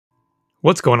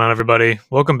What's going on, everybody?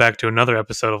 Welcome back to another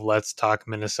episode of Let's Talk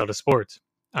Minnesota Sports.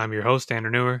 I'm your host,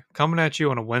 Andrew Newer, coming at you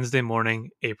on a Wednesday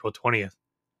morning, April 20th.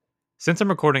 Since I'm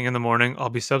recording in the morning, I'll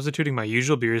be substituting my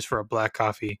usual beers for a black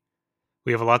coffee.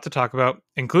 We have a lot to talk about,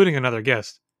 including another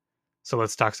guest. So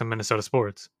let's talk some Minnesota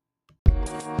sports.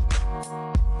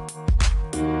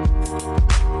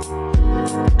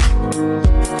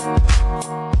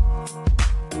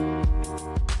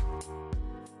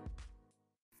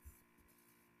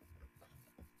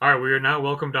 All right, we are now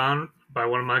welcomed on by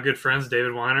one of my good friends,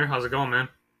 David Weiner. How's it going, man?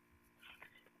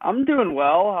 I'm doing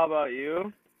well. How about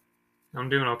you? I'm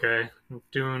doing okay.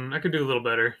 I could do a little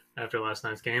better after last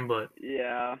night's game, but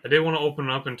Yeah. I did want to open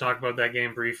up and talk about that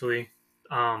game briefly.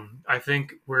 I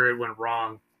think where it went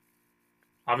wrong,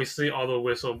 obviously all the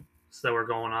whistles that were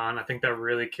going on, I think that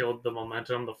really killed the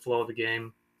momentum, the flow of the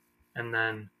game. And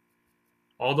then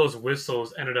all those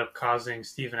whistles ended up causing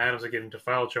Steven Adams to get into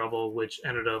foul trouble, which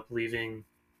ended up leaving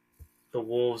the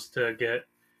Wolves Cat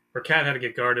had to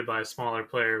get guarded by a smaller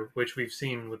player, which we've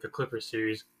seen with the Clippers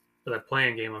series, for that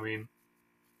playing game, I mean.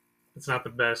 It's not the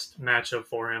best matchup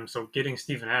for him, so getting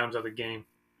Steven Adams out of the game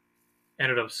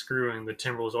ended up screwing the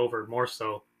Timberwolves over more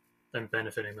so than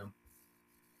benefiting them.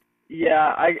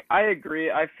 Yeah, I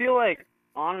agree. I feel like,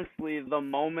 honestly, the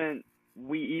moment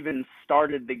we even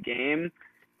started the game,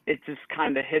 it just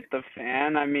kind of hit the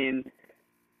fan. I mean,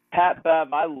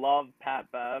 I love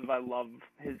Pat Bev. I love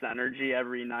his energy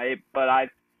every night, but I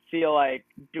feel like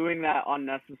doing that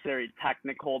unnecessary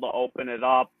technical to open it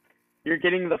up, you're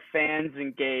getting the fans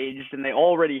engaged and they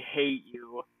already hate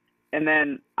you. And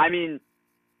then, I mean,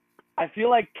 I feel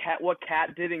like what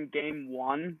Cat did in game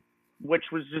one, which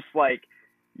was just like,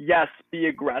 yes, be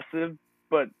aggressive,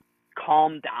 but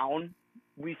calm down.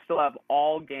 We still have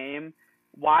all game.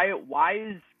 Why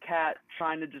is Cat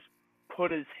trying to just put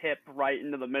his hip right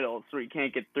into the middle so he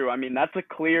can't get through? I mean, that's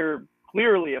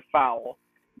clearly a foul.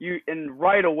 And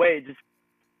right away, just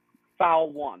foul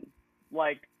one.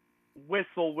 Like,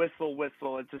 whistle.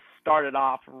 It just started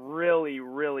off really,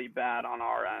 really bad on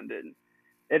our end. And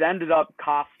it ended up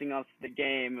costing us the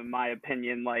game, in my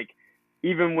opinion. Like,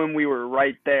 even when we were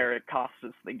right there, it cost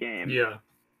us the game. Yeah.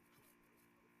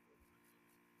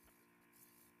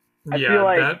 I feel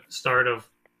like that start of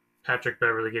Patrick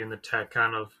Beverly getting the tech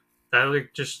that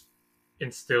just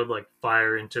instilled like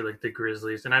fire into like the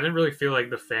Grizzlies, and I didn't really feel like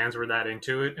the fans were that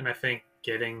into it. And I think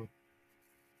getting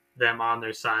them on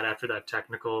their side after that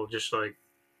technical, just like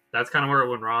that's kind of where it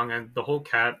went wrong. And the whole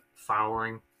Cat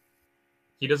fouling,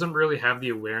 he doesn't really have the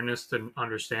awareness to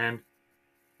understand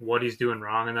what he's doing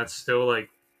wrong, and that's still like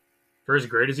for as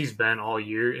great as he's been all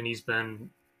year, and he's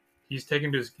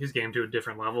taken his game to a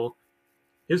different level.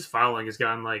 His fouling has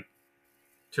gotten like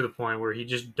to the point where he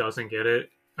just doesn't get it.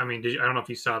 I mean, I don't know if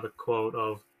you saw the quote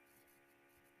of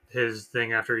his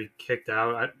thing after he kicked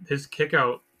out. His kick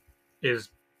out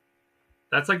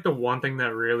that's like the one thing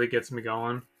that really gets me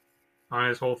going on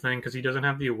his whole thing, because he doesn't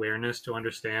have the awareness to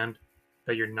understand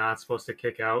that you're not supposed to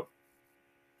kick out.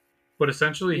 But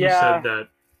essentially, he said that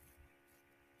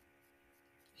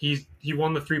he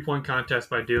won the 3-point contest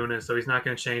by doing it, so he's not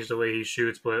going to change the way he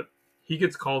shoots. But he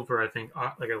gets called for, I think,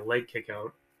 like a leg kick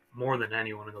out more than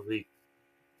anyone in the league.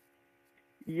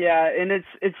 Yeah, and it's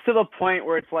to the point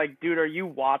where it's like, dude, are you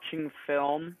watching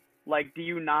film? Like, do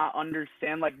you not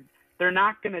understand? Like, they're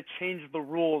not going to change the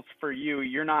rules for you.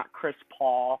 You're not Chris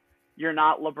Paul. You're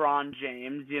not LeBron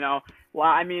James, you know? Well,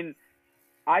 I mean,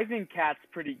 I think Cat's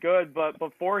pretty good, but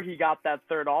before he got that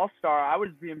third All-Star, I was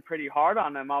being pretty hard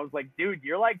on him. I was like, dude,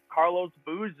 you're like Carlos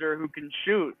Boozer who can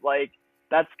shoot. Like,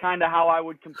 that's kind of how I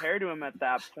would compare to him at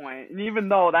that point. And even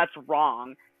though that's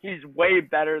wrong, he's way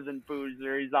better than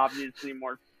Boozer. He's obviously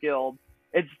more skilled.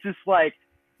 It's just like,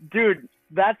 dude,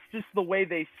 that's just the way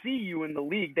they see you in the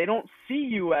league. They don't see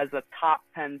you as a top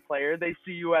 10 player. They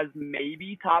see you as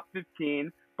maybe top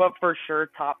 15, but for sure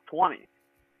top 20.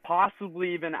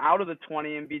 Possibly even out of the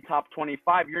 20 and be top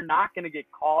 25. You're not going to get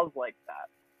calls like that.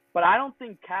 But I don't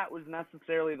think Cat was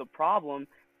necessarily the problem.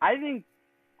 I think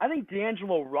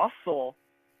D'Angelo Russell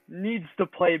needs to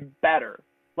play better.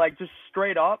 Like, just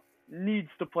straight up, needs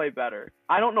to play better.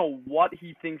 I don't know what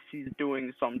he thinks he's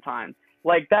doing sometimes.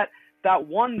 Like, that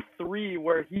 1-3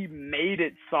 where he made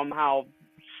it somehow,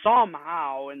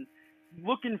 and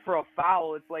looking for a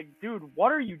foul, it's like, dude,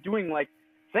 what are you doing? Like,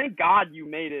 thank God you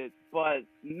made it, but,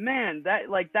 man, that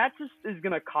just is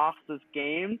going to cost us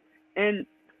games. And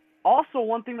also,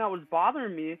 one thing that was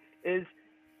bothering me is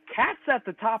Cat's at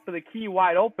the top of the key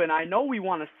wide open. I know we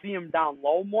want to see him down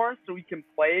low more so he can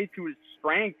play to his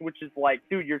strength, which is like,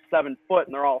 dude, you're 7 foot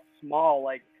and they're all small,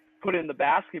 like, put in the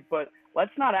basket. But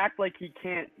let's not act like he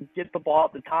can't get the ball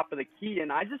at the top of the key.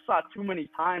 And I just saw too many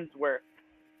times where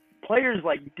players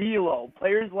like D'Lo,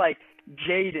 players like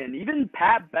Jaden, even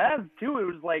Pat Bev too. It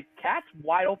was like Cat's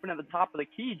wide open at the top of the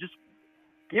key. Just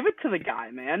give it to the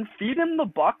guy, man. Feed him the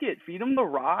bucket, feed him the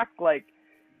rock. Like,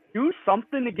 do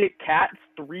something to get Cat's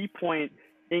 3-point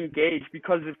engaged,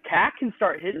 because if Cat can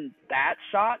start hitting that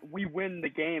shot, we win the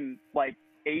game like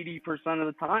 80% of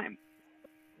the time.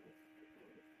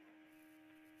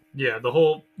 Yeah, the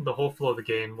whole flow of the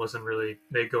game wasn't really.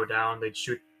 They'd go down, they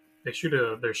shoot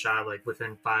their shot like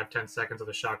within 5-10 seconds of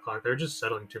the shot clock. They're just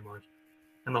settling too much.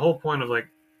 And the whole point of like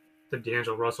the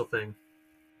D'Angelo Russell thing,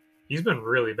 he's been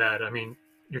really bad. I mean,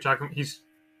 you're talking he's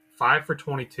 5 for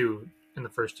 22 in the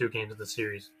first two games of the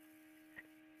series,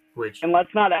 which And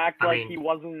let's not act I like mean he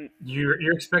wasn't.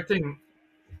 you're expecting.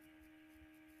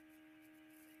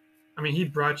 I mean, he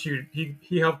brought you.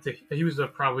 He helped. He was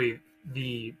probably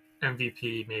the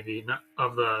MVP maybe not,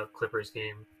 of the Clippers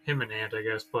game. Him and Ant, I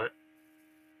guess, but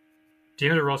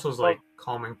D'Angelo Russell's Well, like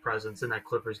calming presence in that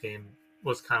Clippers game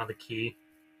was kind of the key.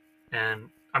 And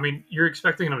I mean, you're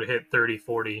expecting him to hit 30,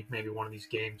 40 maybe one of these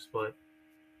games, but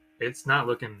it's not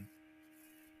looking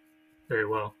very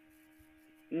well.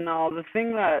 no, the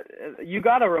thing that you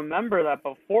got to remember that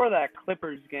before that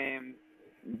Clippers game,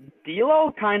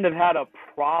 D'Lo kind of had a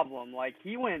problem. Like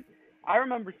he went, I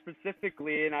remember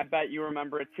specifically, and I bet you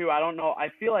remember it too. I don't know. I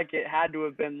feel like it had to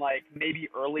have been like maybe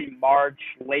early March,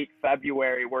 late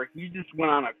February, where he just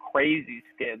went on a crazy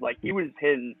skid. Like he was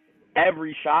hitting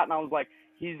every shot, and I was like,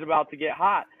 he's about to get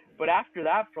hot. But after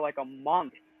that, for like a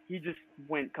month, he just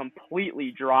went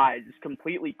completely dry, just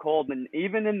completely cold. And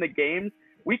even in the games,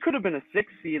 we could have been a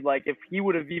 6 seed, like if he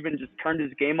would have even just turned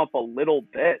his game up a little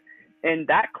bit. And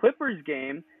that Clippers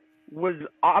game was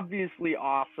obviously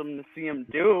awesome to see him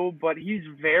do, but he's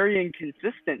very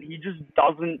inconsistent. He just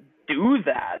doesn't do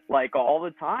that like all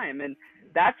the time. And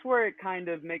that's where it kind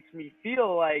of makes me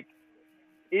feel like,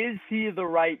 is he the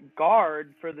right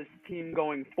guard for this team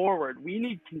going forward? We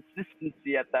need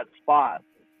consistency at that spot.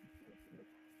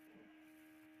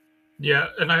 Yeah,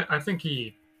 and I think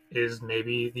he is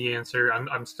maybe the answer.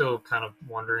 I'm still kind of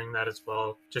wondering that as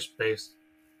well, just based.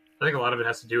 I think a lot of it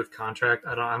has to do with contract.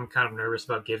 I'm kind of nervous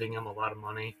about giving him a lot of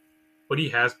money, but he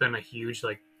has been a huge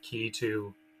like key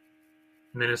to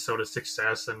Minnesota's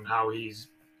success and how he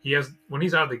has when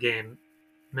he's out of the game,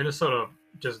 Minnesota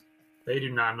just they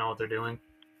do not know what they're doing.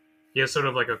 He has sort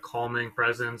of like a calming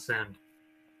presence and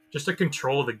just to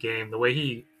control the game. The way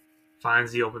he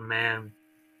finds the open man,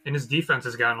 and his defense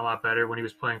has gotten a lot better when he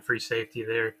was playing free safety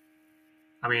there.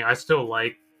 I mean, I still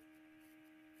like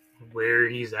where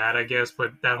he's at, I guess,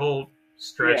 but that whole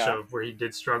stretch Yeah, of where he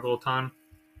did struggle a ton,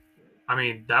 I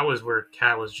mean, that was where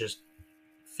Cat was just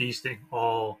feasting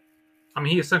all. I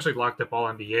mean, he essentially locked up all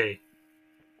NBA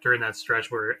during that stretch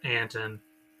where Ant and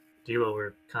D'Lo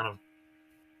were kind of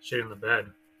shitting the bed.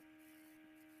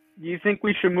 do you think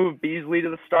we should move Beasley to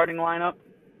the starting lineup?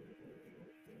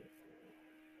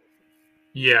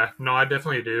 Yeah, no, I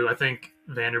definitely do. I think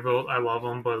Vanderbilt, I love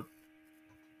him, but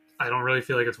I don't really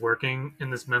feel like it's working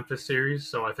in this Memphis series.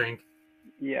 So I think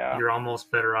Yeah, you're almost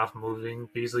better off moving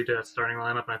Beasley to that starting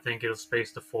lineup. And I think it'll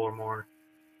space the floor more.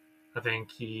 I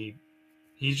think he's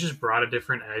just brought a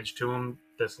different edge to him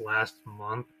this last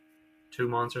month, 2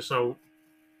 months or so.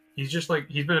 He's just like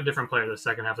he's been a different player the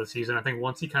second half of the season. I think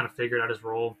once he kind of figured out his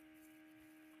role,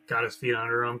 got his feet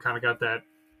under him, kind of got that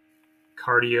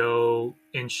cardio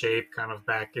in shape, kind of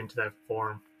back into that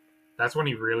form. That's when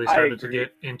he really I started to agree.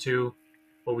 get into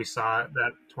what we saw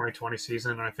that 2020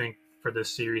 season. And I think for this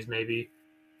series, maybe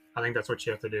I think that's what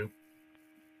you have to do.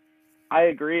 I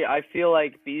agree. I feel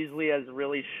like Beasley has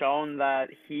really shown that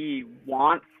he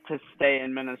wants to stay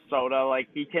in Minnesota. Like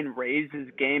he can raise his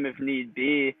game if need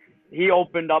be. He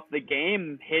opened up the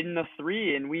game hitting a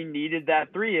three, and we needed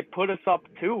that three. It put us up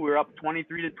two. We were up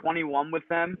 23-21 with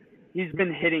him. He's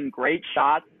been hitting great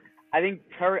shots. I think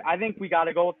we got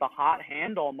to go with the hot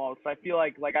hand almost. I feel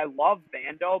like I love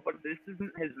Vando, but this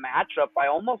isn't his matchup. I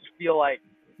almost feel like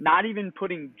not even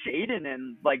putting Jaden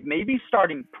in, like maybe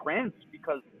starting Prince,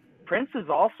 because Prince has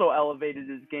also elevated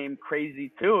his game crazy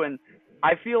too. And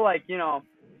I feel like,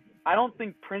 I don't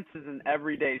think Prince is an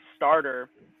everyday starter.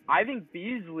 I think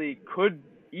Beasley could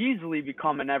easily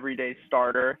become an everyday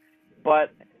starter,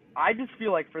 but I just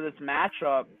feel like for this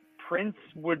matchup, Prince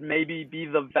would maybe be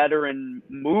the veteran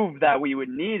move that we would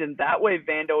need, and that way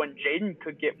Vando and Jaden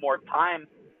could get more time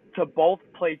to both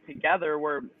play together.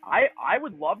 Where I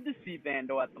would love to see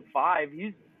Vando at the five.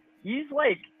 He's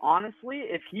like, honestly,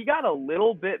 if he got a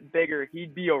little bit bigger,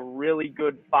 he'd be a really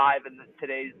good five in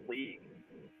today's league.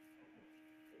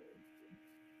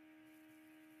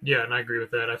 Yeah, and I agree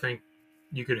with that. I think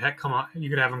you could have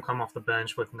him come off the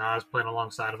bench with Nas playing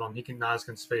alongside of him. Nas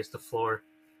can space the floor.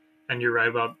 And you're right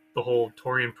about the whole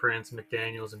Torian Prince,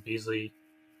 McDaniels, and Beasley.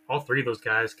 All three of those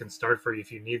guys can start for you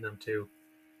if you need them to.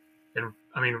 And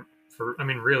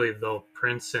really though,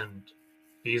 Prince and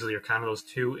Beasley are kind of those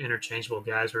two interchangeable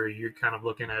guys where you're kind of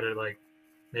looking at it like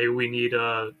maybe we need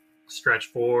a stretch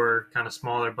four, kind of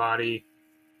smaller body,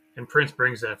 and Prince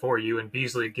brings that for you, and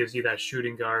Beasley gives you that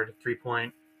shooting guard,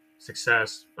 3-point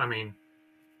success. I mean,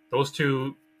 those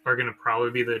two are going to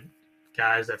probably be the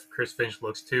guys that Chris Finch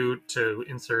looks to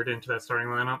insert into that starting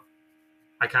lineup.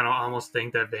 I kind of almost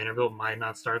think that Vanderbilt might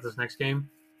not start this next game.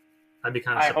 I'd be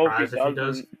kind of I hope he surprised if he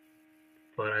does, doesn't.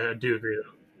 but I do agree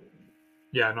though.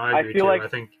 Yeah, no, I I agree feel too. like I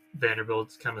think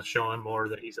Vanderbilt's kind of showing more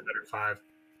that he's a better five.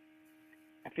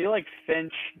 I feel like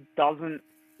Finch doesn't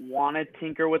want to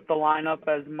tinker with the lineup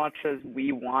as much as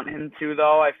we want him to,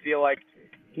 though. I feel like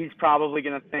he's probably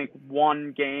going to think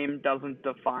one game doesn't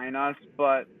define us,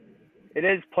 but it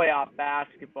is playoff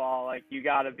basketball. Like, you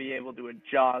got to be able to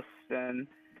adjust. And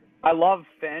I love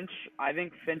Finch. I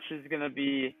think Finch is going to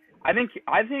be. I think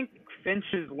Finch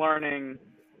is learning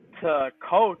to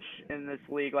coach in this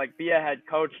league, like be a head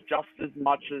coach just as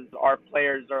much as our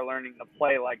players are learning to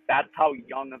play. Like that's how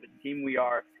young of a team we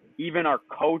are. Even our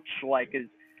coach like is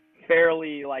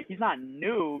fairly like he's not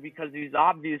new because he's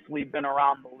obviously been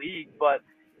around the league, but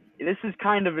this is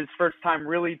kind of his first time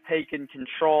really taking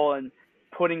control and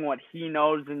putting what he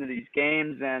knows into these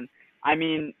games. And I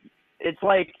mean, it's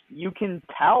like you can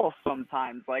tell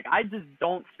sometimes. Like I just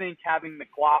don't think having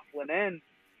McLaughlin in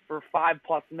for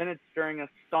 5+ minutes during a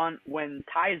stunt when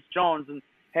Tyus Jones, and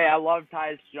hey, I love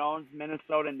Tyus Jones,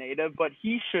 Minnesota native, but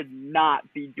he should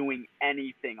not be doing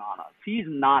anything on us. He's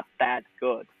not that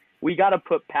good. We got to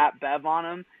put Pat Bev on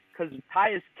him because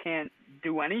Tyus can't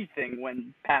do anything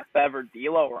when Pat Bev or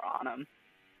D'Lo are on him.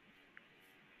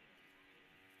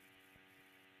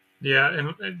 Yeah,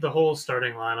 and the whole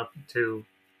starting lineup too.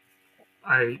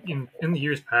 In the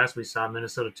years past, we saw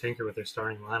Minnesota tinker with their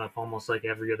starting lineup almost like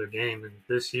every other game, and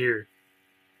this year,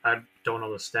 I don't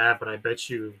know the stat, but I bet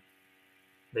you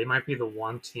they might be the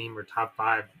one team or top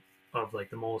five of like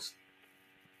the most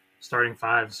starting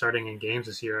five starting in games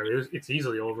this year. I mean, it's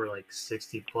easily over like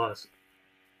 60 plus.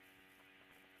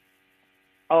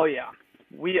 Oh yeah,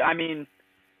 I mean,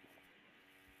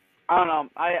 I don't know.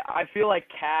 I feel like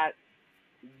Cat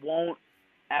won't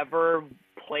ever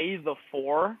play the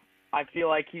four. I feel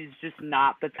like he's just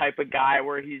not the type of guy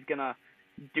where he's gonna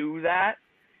do that.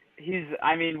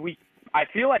 I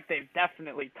feel like they've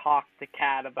definitely talked to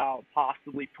Cat about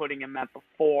possibly putting him at the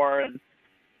four and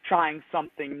trying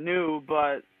something new,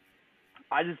 but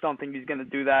I just don't think he's gonna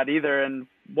do that either. And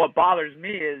what bothers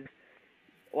me is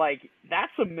like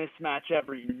that's a mismatch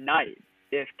every night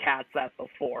if Cat's at the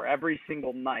four every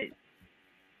single night.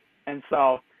 And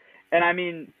so,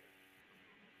 and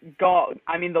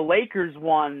the Lakers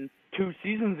won 2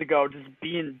 seasons ago just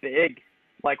being big.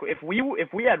 Like if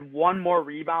we had one more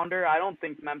rebounder, I don't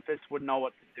think Memphis would know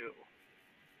what to do.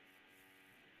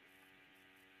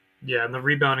 Yeah, and the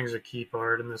rebounding is a key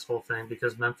part in this whole thing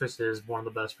because Memphis is one of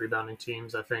the best rebounding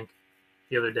teams. I think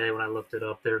the other day when I looked it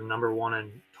up, they're number one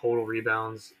in total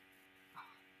rebounds.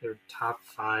 They're top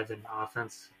 5 in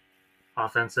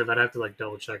offensive. I'd have to like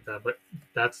double check that, but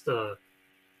that's the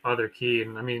other key.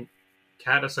 And I mean,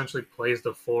 Cat essentially plays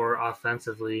the 4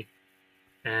 offensively,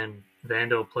 and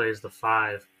Vando plays the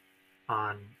 5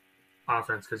 on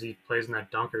offense because he plays in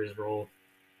that dunker's role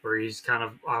where he's kind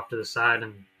of off to the side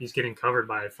and he's getting covered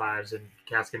by 5s and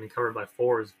Cat's getting covered by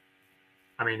 4s.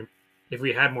 I mean, if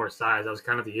we had more size, that was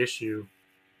kind of the issue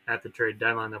at the trade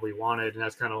deadline that we wanted, and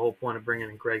that's kind of the whole point of bringing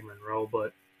in Greg Monroe.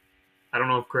 But I don't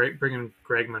know if bringing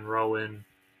Greg Monroe in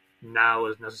now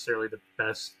is necessarily the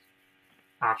best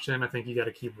option. I think you got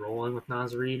to keep rolling with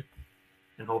Naz Reid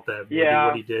and hope that maybe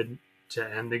what he did to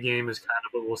end the game is kind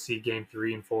of what we'll see game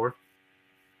 3 and 4.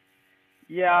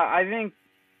 Yeah,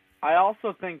 I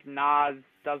also think Naz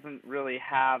doesn't really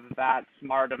have that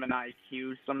smart of an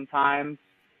IQ sometimes.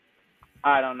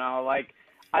 I don't know. Like,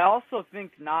 I also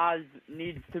think Naz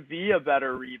needs to be a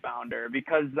better rebounder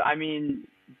because, I mean,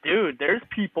 dude, there's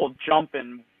people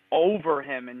jumping over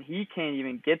him and he can't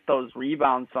even get those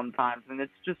rebounds sometimes. And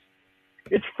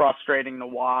it's frustrating to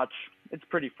watch. It's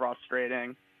pretty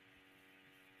frustrating.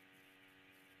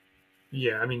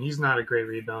 Yeah, I mean, he's not a great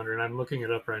rebounder, and I'm looking it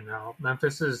up right now.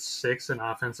 Memphis is 6 in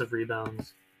offensive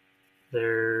rebounds.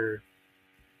 They're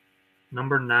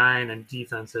number 9 in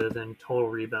defensive and total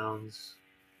rebounds.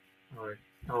 This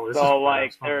So is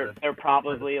like they're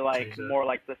probably like more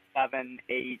like the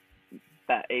 7-8,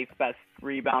 that 8th best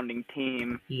rebounding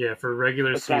team. Yeah, for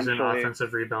regular season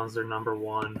offensive rebounds, they're number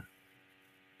 1.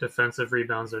 Defensive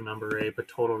rebounds are number 8, but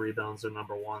total rebounds are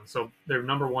number 1. So they're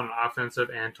number 1 in offensive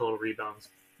and total rebounds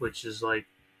which is like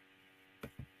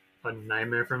a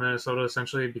nightmare for Minnesota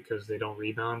essentially because they don't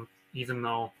rebound, even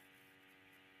though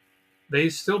they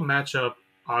still match up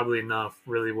oddly enough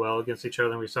really well against each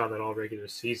other. And we saw that all regular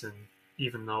season,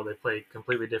 even though they play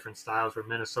completely different styles. Where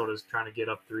Minnesota's trying to get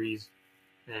up threes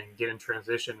and get in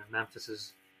transition, and Memphis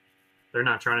is they're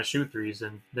not trying to shoot threes,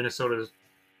 and Minnesota's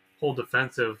whole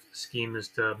defensive scheme is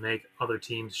to make other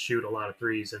teams shoot a lot of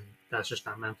threes, and that's just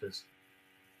not Memphis.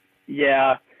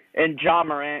 Yeah, and John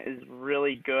Morant is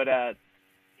really good at.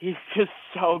 He's just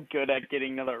so good at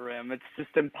getting to the rim. It's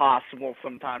just impossible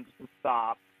sometimes to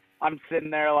stop. I'm sitting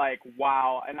there like,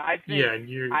 wow. And Yeah,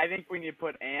 I think we need to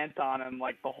put Ant on him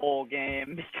like the whole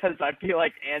game because I feel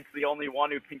like Ant's the only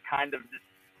one who can kind of just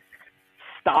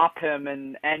stop him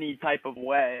in any type of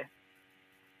way.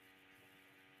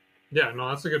 yeah, no,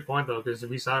 that's a good point though because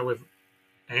we saw it with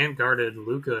Ant guarded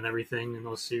Luka and everything in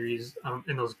those series,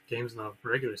 in those games in the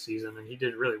regular season, and he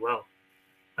did really well.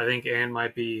 I think Ant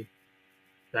might be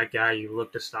that guy you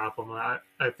look to stop him. I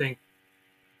think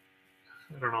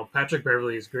I don't know. Patrick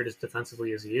Beverly, as great as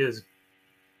defensively as he is,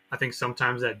 I think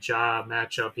sometimes that Ja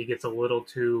matchup he gets a little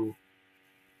too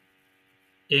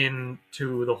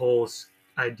into the whole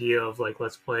idea of like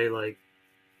let's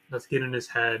get in his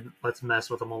head, let's mess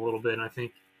with him a little bit. And I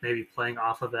think maybe playing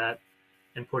off of that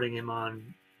and putting him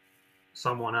on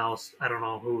someone else, I don't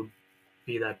know who would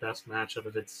be that best matchup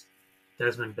if it's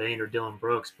Desmond Bain or Dylan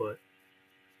Brooks, but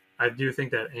I do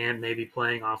think that and maybe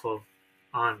playing off of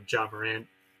on Ja Morant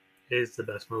is the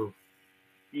best move.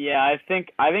 Yeah, I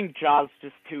think Ja's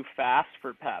just too fast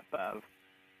for Pat Bev.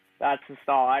 That's just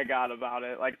all I got about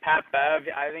it. Like Pat Bev,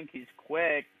 I think he's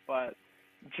quick, but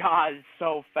Ja is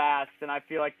so fast, and I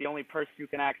feel like the only person who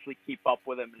can actually keep up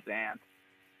with him is Ant.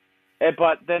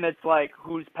 But then it's like,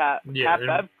 who's Pat? Yeah, Pat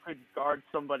Bev could guard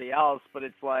somebody else, but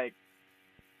it's like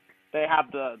they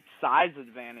have the size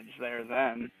advantage there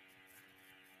then.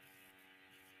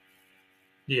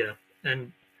 yeah,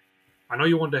 and I know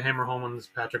you wanted to hammer home on this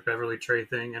Patrick Beverly trade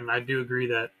thing, and I do agree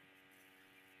that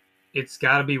it's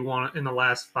got to be one in the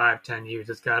last 5-10 years.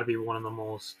 It's got to be one of the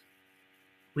most.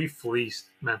 We fleeced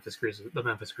the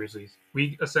Memphis Grizzlies.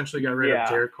 We essentially got rid of Yeah.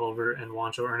 Jared Culver and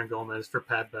Juancho Hernangomez for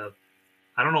Pat Bev.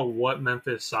 I don't know what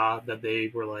Memphis saw that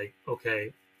they were like,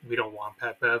 okay, we don't want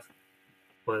Pat Bev,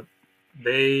 but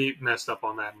they messed up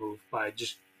on that move by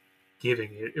just giving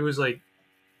it. It was like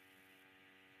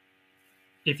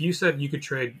if you said you could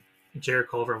trade Jared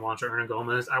Culver and Juancho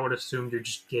Hernangomez, I would assume you're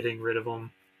just getting rid of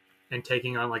them and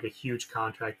taking on like a huge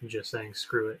contract and just saying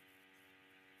screw it.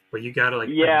 But you got to like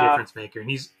a difference maker,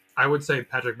 and I would say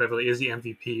Patrick Beverly is the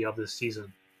MVP of this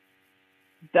season.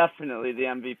 Definitely the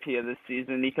MVP of this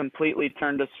season. He completely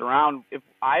turned us around. If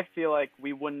I feel like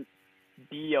we wouldn't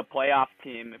be a playoff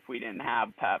team if we didn't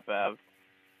have Pat Bev.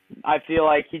 I feel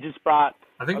like he just brought.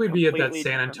 I think we'd be at that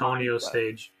San Antonio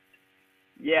stage.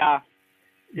 Yeah,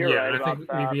 you're right. I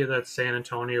think we'd be at that San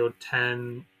Antonio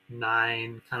 10-9,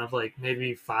 kind of like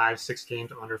maybe 5-6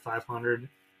 games under 500,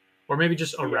 or maybe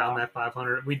just around that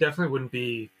 500. We definitely wouldn't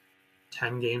be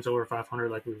 10 games over 500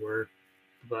 like we were,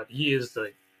 but he's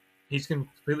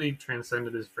completely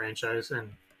transcended his franchise,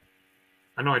 and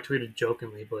I know I tweeted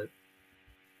jokingly, but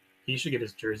he should get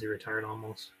his jersey retired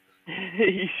almost.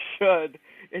 He should.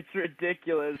 It's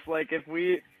ridiculous. Like if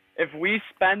we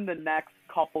spend the next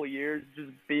couple years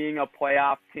just being a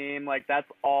playoff team, like that's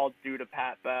all due to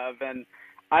Pat Bev, and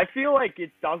I feel like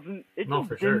it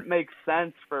didn't make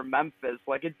sense for Memphis.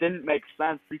 Like it didn't make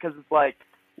sense because it's like,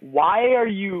 why are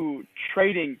you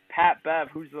trading Pat Bev,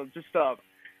 who's just a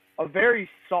very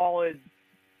solid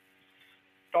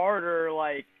starter,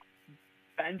 like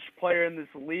bench player in this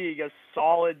league, a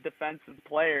solid defensive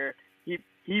player.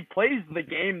 He plays the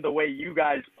game the way you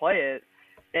guys play it,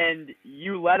 and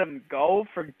you let him go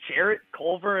for Jarrett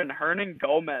Culver and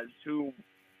Hernangomez, who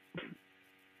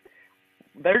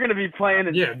they're going to be playing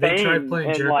in Spain. They tried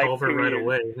playing Jarrett Culver right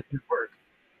away. It didn't work.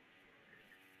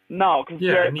 No, because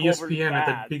and ESPN at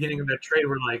the beginning of that trade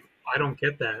were like, I don't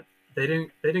get that. They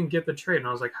didn't get the trade, and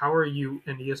I was like, how are you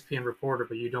an ESPN reporter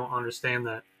but you don't understand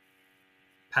that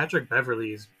Patrick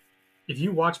Beverly is? If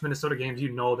you watch Minnesota games, you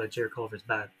know that Jarrett Culver is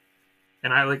bad.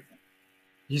 And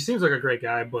he seems like a great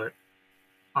guy, but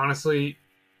honestly,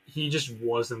 he just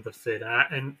wasn't the fit.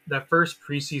 And that first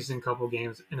preseason couple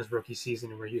games in his rookie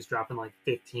season where he was dropping like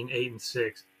 15, 8, and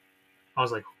 6, I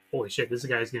was like, holy shit, this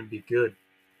guy's going to be good.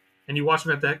 And you watch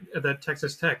him at that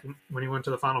Texas Tech when he went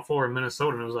to the Final Four in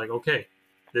Minnesota, and it was like, okay,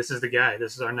 this is the guy.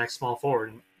 This is our next small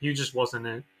forward. And he just wasn't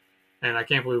in. And I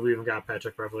can't believe we even got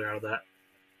Patrick Beverly out of that.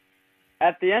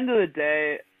 At the end of the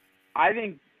day, I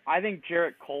think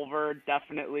Jarrett Culver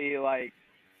definitely, like,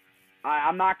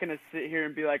 I'm not going to sit here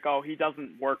and be like, oh, he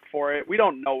doesn't work for it. We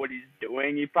don't know what he's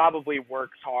doing. He probably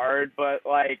works hard, but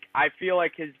like I feel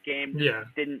like his game just Yeah,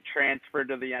 didn't transfer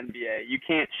to the NBA. You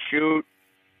can't shoot,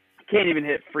 can't even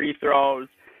hit free throws.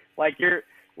 Like you're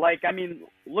like I mean,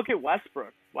 look at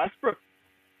Westbrook. Westbrook,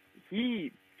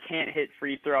 he can't hit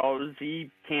free throws, he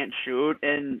can't shoot,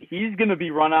 and he's going to be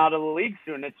run out of the league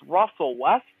soon. It's Russell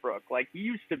Westbrook. Like he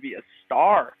used to be a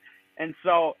star. And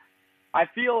so I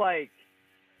feel like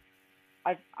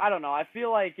I don't know. I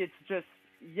feel like it's just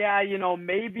yeah,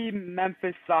 maybe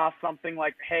Memphis saw something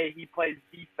like, hey, he plays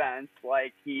defense,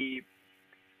 like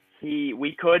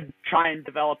we could try and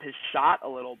develop his shot a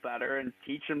little better and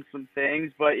teach him some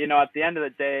things, but at the end of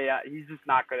the day, he's just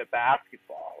not good at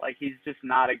basketball. Like he's just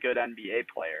not a good NBA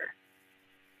player.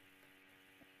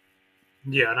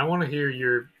 yeah, and I want to hear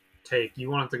your take. You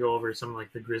wanted to go over some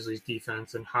like the Grizzlies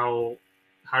defense and how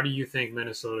do you think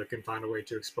Minnesota can find a way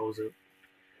to expose it?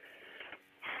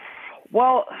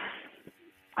 Well,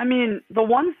 I mean, the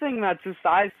one thing that just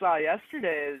I saw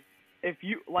yesterday is if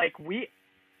you like we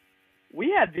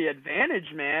had the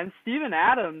advantage, man. Steven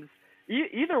Adams,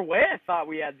 either way, I thought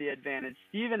we had the advantage.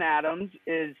 Steven Adams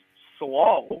is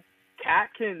slow. Cat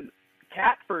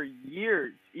for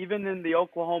years, even in the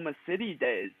Oklahoma City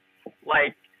days.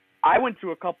 Like, I went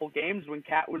to a couple games when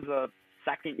Cat was a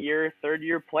second year, third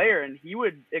year player, and he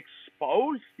would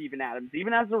expose Steven Adams,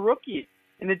 even as a rookie.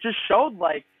 And it just showed,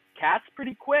 like, Cat's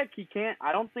pretty quick.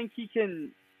 I don't think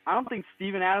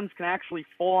Steven Adams can actually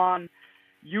full on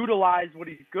utilize what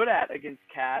he's good at against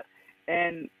Cat.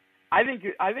 And I think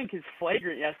his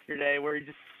flagrant yesterday where he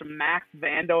just smacked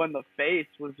Vando in the face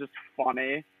was just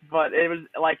funny. But it was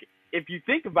like, if you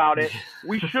think about it,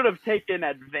 we should have taken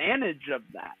advantage of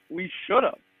that. We should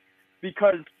have.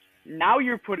 Because now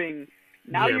you're putting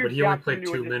But he only played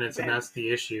 2 minutes and that's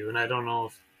the issue. And I don't know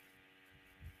if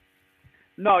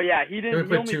No, yeah, he he didn't only he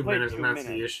played only 2 minutes played and that's 2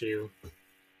 the minutes. issue.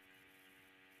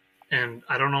 And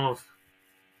I don't know if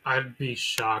I'd be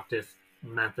shocked if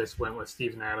Memphis went with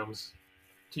Steven Adams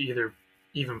to either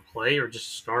even play or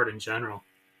just start in general.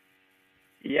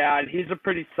 Yeah, and he's a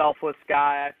pretty selfless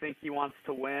guy. I think he wants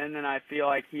to win, and I feel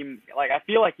like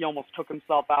he almost took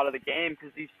himself out of the game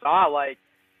because he saw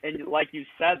and like you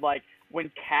said, like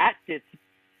when Cat gets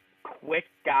quick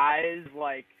guys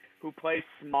like who play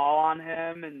small on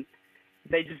him and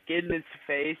they just get in his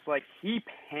face, like he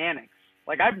panics.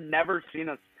 Like I've never seen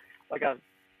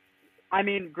I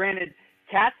mean, granted,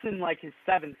 Cat's in like his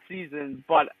seventh season,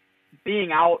 but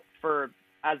being out for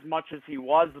as much as he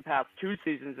was the past 2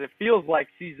 seasons, it feels like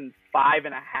season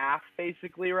 5.5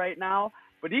 basically right now.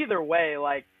 But either way,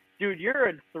 like, dude, you're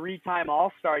a 3-time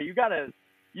All-Star. You gotta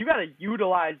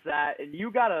utilize that, and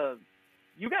you gotta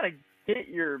get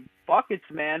your buckets,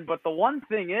 man. But the one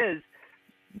thing is,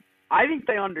 I think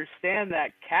they understand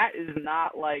that Cat is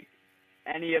not like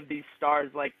any of these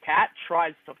stars. Like Cat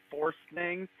tries to force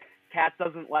things. Cat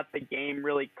doesn't let the game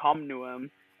really come to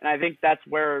him. And I think that's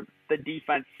where the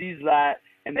defense sees that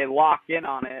and they lock in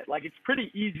on it. Like it's pretty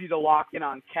easy to lock in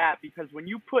on Cat because when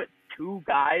you put two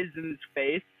guys in his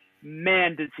face,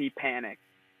 man, does he panic.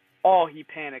 Oh, he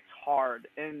panics hard.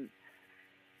 And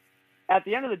at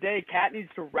the end of the day, Cat needs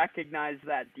to recognize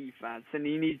that defense and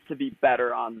he needs to be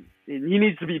better at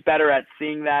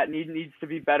seeing that, and he needs to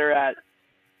be better at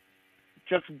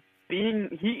just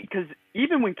because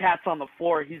even when Cat's on the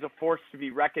floor, he's a force to be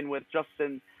reckoned with just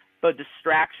in the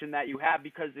distraction that you have.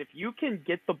 Because if you can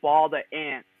get the ball to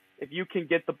Ant, if you can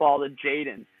get the ball to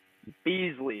Jaden,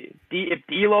 Beasley, if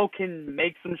D'Lo can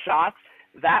make some shots,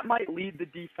 that might lead the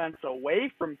defense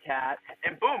away from Cat,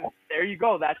 and boom, there you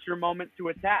go. That's your moment to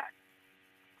attack.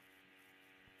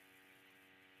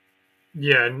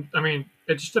 Yeah, and I mean,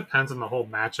 it just depends on the whole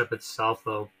matchup itself,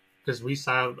 though, because we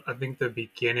saw, I think the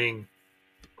beginning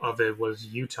of it was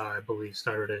Utah, I believe,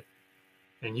 started it.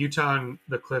 And Utah and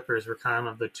the Clippers were kind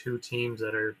of the two teams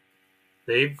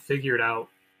they've figured out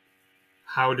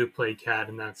how to play Cat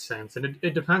in that sense. And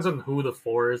it depends on who the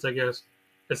four is, I guess.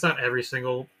 It's not every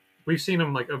single. We've seen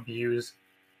them like abuse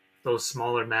those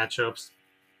smaller matchups.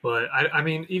 But I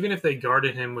mean, even if they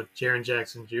guarded him with Jaren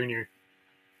Jackson Jr.,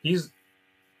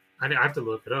 I have to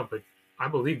look it up, but I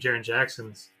believe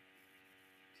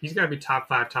he's got to be top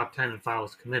 5, top 10 in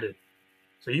fouls committed.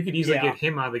 So you could easily Yeah. get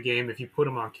him out of the game if you put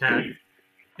him on Cat.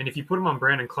 And if you put him on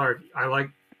Brandon Clark, I like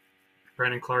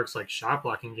Brandon Clark's like shot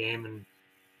blocking game and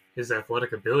his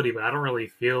athletic ability, but I don't really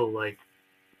feel like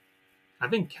I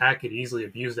think Cat could easily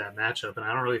abuse that matchup, and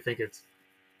I don't really think it's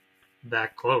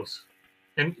that close.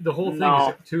 And the whole thing is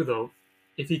No. too, though,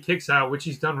 if he kicks out, which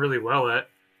he's done really well at,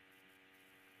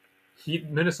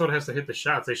 Minnesota has to hit the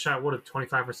shots. They shot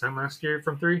 25% last year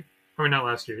from or not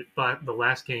last year, but the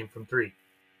last game from three.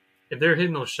 If they're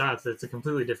hitting those shots, it's a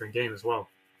completely different game as well.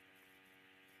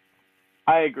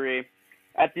 I agree.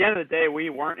 At the end of the day, we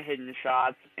weren't hitting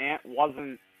shots. Ant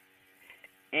wasn't.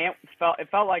 Ant felt it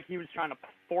felt like he was trying to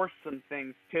force some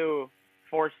things too,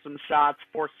 force some shots,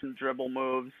 force some dribble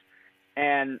moves,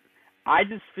 and I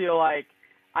just feel like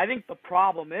I think the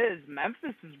problem is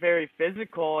Memphis is very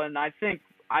physical, and I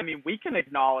mean we can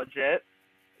acknowledge it.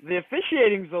 The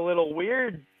officiating's a little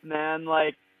weird, man.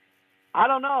 Like I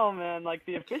don't know, man. Like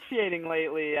the officiating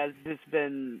lately has just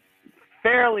been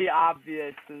fairly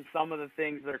obvious in some of the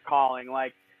things they're calling.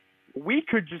 Like we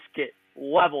could just get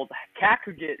leveled. Cat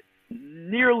could get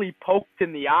nearly poked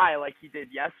in the eye like he did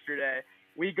yesterday.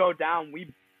 We go down,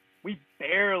 we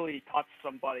barely touch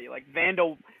somebody. Like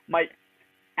Vando might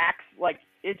act like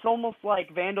it's almost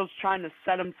like Vando's trying to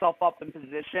set himself up in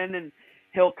position, and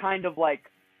he'll kind of like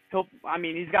I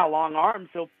mean he's got long arms,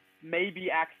 he'll maybe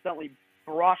accidentally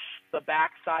brush the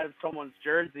backside of someone's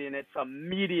jersey and it's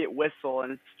immediate whistle,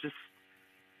 and it's just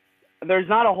there's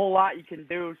not a whole lot you can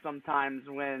do sometimes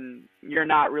when you're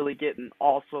not really getting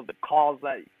also the calls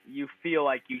that you feel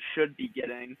like you should be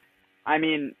getting. I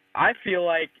mean, I feel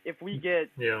like if we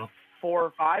get 4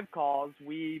 or 5 calls,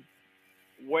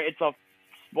 it's a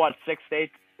 6 to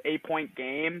 8 point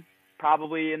game,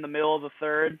 probably in the middle of the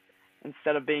third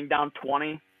instead of being down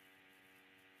 20.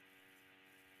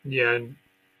 Yeah, and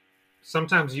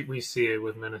sometimes we see it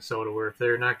with Minnesota where if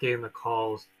they're not getting the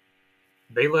calls,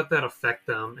 they let that affect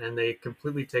them and they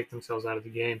completely take themselves out of the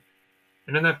game.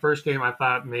 And in that first game, I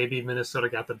thought maybe Minnesota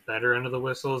got the better end of the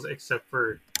whistles, except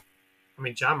for, I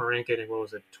mean, John Morant getting,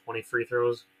 20 free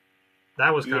throws?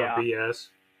 That was kind of BS.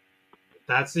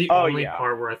 That's the only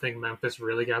part where I think Memphis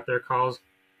really got their calls.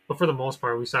 But for the most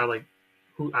part, we saw, I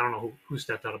don't know who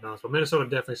stepped out of bounds, but Minnesota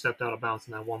definitely stepped out of bounds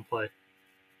in that one play.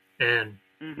 And,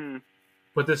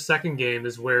 but this second game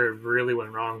is where it really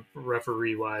went wrong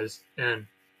referee-wise. And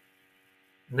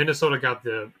Minnesota got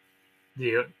the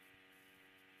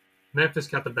Memphis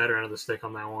got the better end of the stick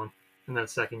on that one in that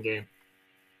second game.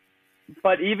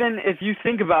 But even if you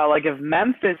think about like if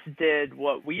Memphis did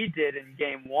what we did in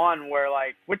game 1, where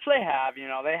which they have,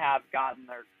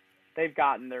 they've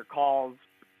gotten their calls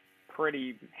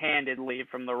pretty handedly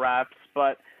from the refs,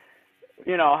 but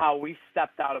how we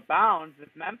stepped out of bounds. If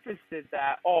Memphis did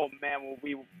that, oh man,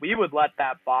 well, we would let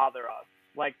that bother us.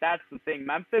 Like, that's the thing.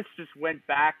 Memphis just went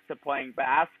back to playing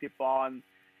basketball. And,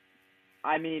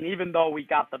 I mean, even though we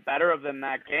got the better of them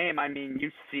that game, I mean,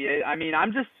 you see it. I mean,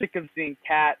 I'm just sick of seeing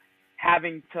Cat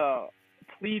having to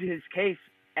plead his case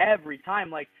every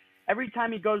time. Like, every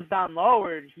time he goes down low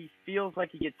or he feels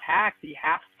like he gets hacked, he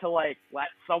has to, let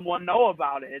someone know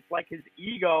about it. It's like his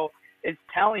ego is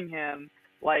telling him,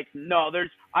 no,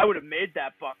 I would have made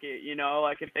that bucket,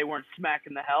 if they weren't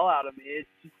smacking the hell out of me. It's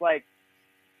just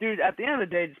dude, at the end of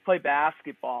the day, just play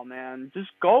basketball, man. Just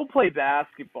go play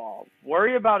basketball.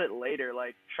 Worry about it later.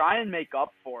 Try and make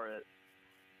up for it.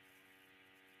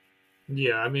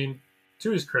 Yeah, I mean,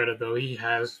 to his credit, though, he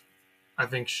has, I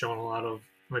think, shown a lot of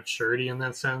maturity in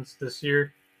that sense this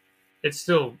year. It's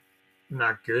still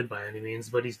not good by any means,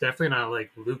 but he's definitely not like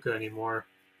Luka anymore,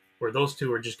 where those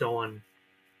two are just going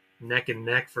neck and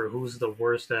neck for who's the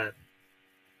worst at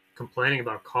complaining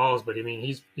about calls. But I mean,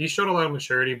 he's showed a lot of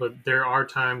maturity, but there are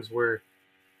times where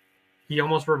he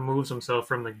almost removes himself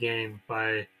from the game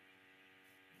by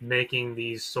making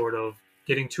these sort of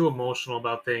getting too emotional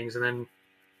about things, and then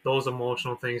those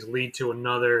emotional things lead to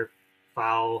another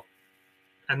foul,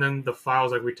 and then the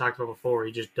fouls like we talked about before,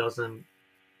 he doesn't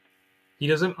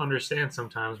understand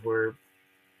sometimes where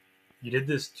you did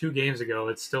this 2 games ago,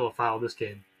 it's still a foul this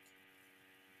game.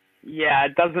 Yeah,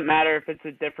 it doesn't matter if it's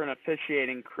a different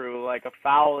officiating crew. A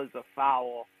foul is a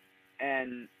foul.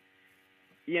 And,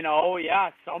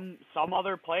 some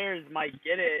other players might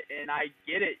get it, and I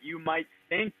get it. You might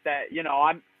think that,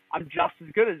 I'm just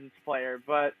as good as this player.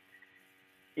 But,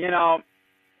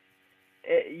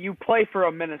 you play for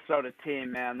a Minnesota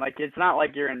team, man. It's not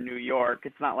like you're in New York.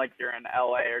 It's not like you're in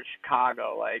LA or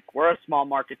Chicago. We're a small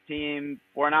market team.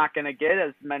 We're not going to get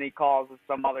as many calls as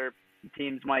some other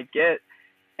teams might get.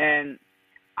 And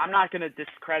I'm not going to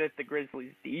discredit the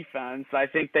Grizzlies' defense. I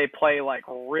think they play,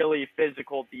 really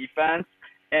physical defense,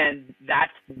 and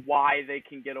that's why they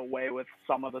can get away with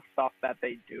some of the stuff that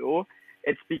they do.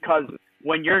 It's because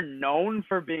when you're known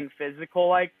for being physical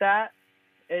like that,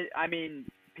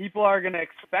 people are going to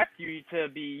expect you to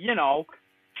be,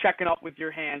 checking up with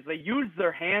your hands. They use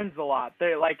their hands a lot.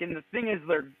 They're and the thing is,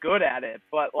 they're good at it.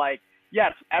 But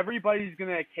yes, everybody's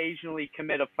going to occasionally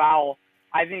commit a foul.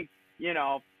 I think,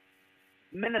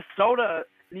 Minnesota,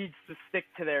 needs to stick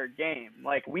to their game.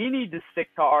 Like, we need to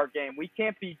stick to our game. We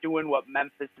can't be doing what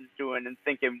Memphis is doing and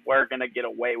thinking we're gonna get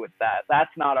away with that.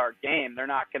 That's not our game. They're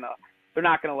not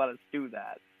gonna let us do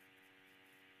that.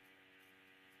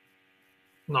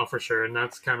 No, for sure. And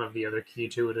that's kind of the other key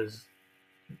to it is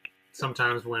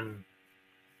sometimes when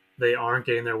they aren't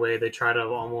getting their way, they try to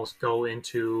almost go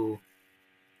into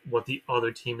what the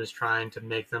other team is trying to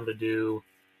make them to do.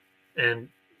 And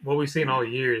what we've seen all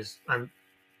year is,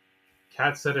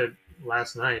 Kat said it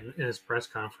last night in his press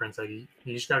conference, like you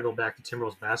just got to go back to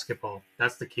Timberwolves basketball.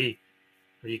 That's the key.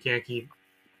 You can't keep.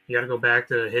 You got to go back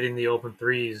to hitting the open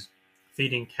threes,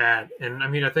 feeding Cat. And I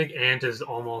mean, I think Ant is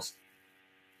almost.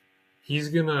 He's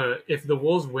gonna. If the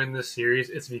Wolves win this series,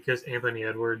 it's because Anthony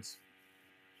Edwards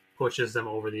pushes them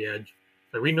over the edge.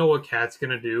 Like, we know what Cat's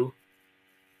gonna do.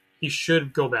 He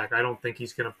should go back. I don't think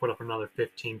he's gonna put up another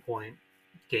 15-point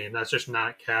game. That's just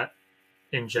not Cat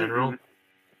in general. Mm-hmm.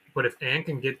 But if Ant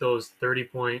can get those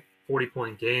 30-point,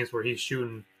 40-point games where he's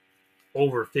shooting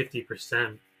over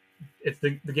 50%, it's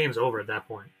the game's over at that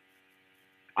point.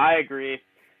 I agree.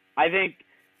 I think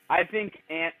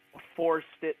Ant forced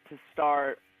it to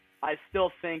start. I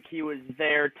still think he was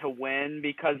there to win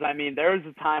because, I mean, there was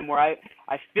a time where I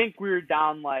think we were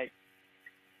down, like,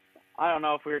 I don't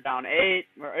know if we were down 8.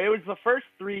 Or it was the first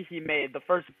 3 he made, the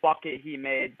first bucket he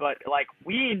made. But, like,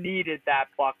 we needed that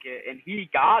bucket, and he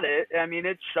got it. I mean,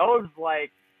 it shows,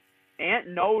 like, Ant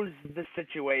knows the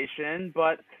situation,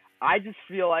 but I just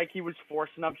feel like he was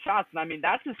forcing up shots. And, I mean,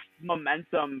 that's just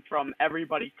momentum from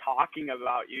everybody talking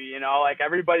about you, you know? Like,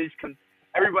 everybody's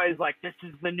like, this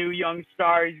is the new young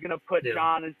star. He's going to put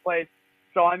John in his place.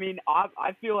 So, I mean,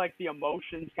 I feel like the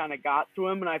emotions kind of got to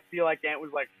him, and I feel like Ant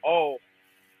was like, oh,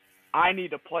 I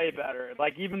need to play better.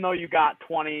 Like, even though you got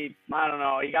 20, I don't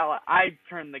know, I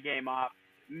turned the game off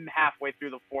halfway through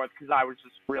the fourth because I was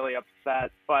just really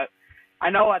upset. But I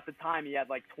know at the time he had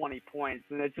like 20 points,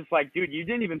 and it's just like, dude, you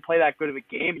didn't even play that good of a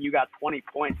game, and you got 20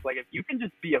 points. Like, if you can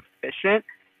just be efficient,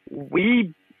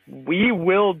 we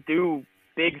will do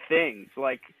big things.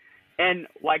 Like, and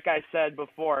like I said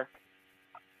before,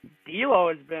 D'Lo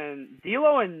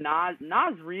and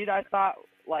Naz Reid, I thought,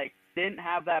 like, didn't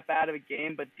have that bad of a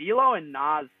game, but D'Lo and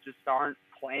Naz just aren't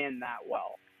playing that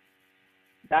well.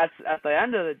 That's at the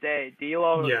end of the day,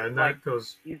 D'Lo. Yeah, and that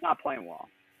goes. He's not playing well.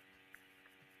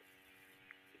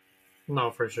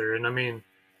 No, for sure, and I mean,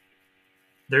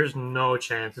 there's no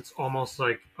chance. It's almost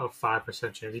like a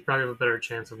 5% chance. You probably have a better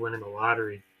chance of winning the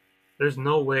lottery. There's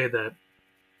no way that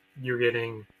you're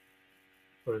getting.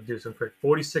 Do some quick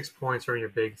 46 points from your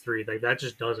big 3. Like, that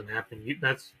just doesn't happen.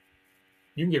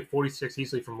 You can get 46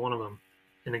 easily from one of them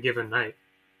in a given night.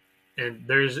 And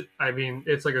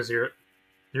it's like a 0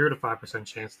 to 5%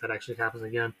 chance that actually happens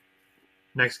again.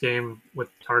 Next game with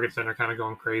target center kind of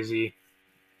going crazy,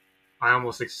 I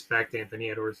almost expect Anthony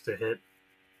Edwards to hit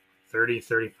 30,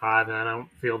 35, and I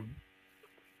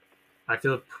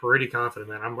feel pretty confident,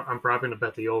 man. I'm probably going to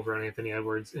bet the over on Anthony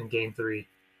Edwards in game 3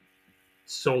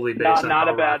 solely based on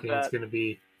how rocky it's going to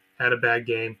be. Had a bad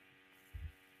game.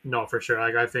 No, for sure.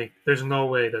 Like, I think there's no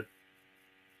way that.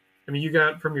 I mean, you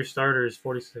got from your starters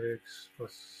 46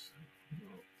 plus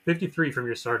 53 from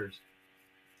your starters.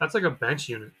 That's like a bench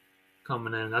unit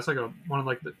coming in. That's like a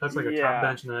top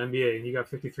bench in the NBA, and you got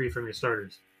 53 from your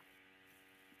starters.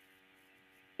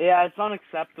 Yeah, it's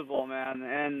unacceptable, man,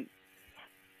 and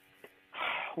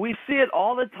we see it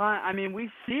all the time. I mean, we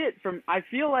see it from. I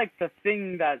feel like the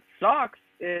thing that sucks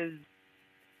is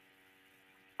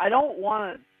I don't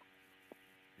want to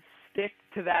stick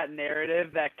to that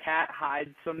narrative that Cat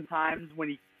hides sometimes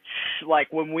when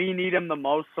when we need him the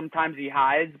most, sometimes he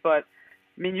hides. But,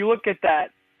 I mean, you look at that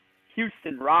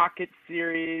Houston Rockets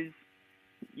series,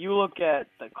 you look at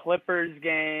the Clippers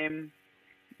game,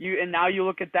 and now you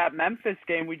look at that Memphis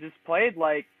game we just played,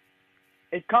 like,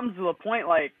 it comes to the point,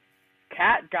 like,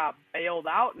 Cat got bailed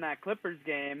out in that Clippers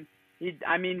game. He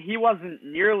wasn't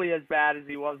nearly as bad as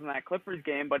he was in that Clippers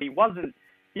game, but he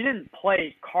didn't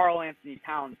play Karl Anthony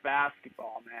Towns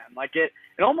basketball, man. Like, it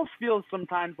almost feels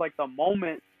sometimes like the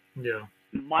moment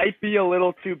might be a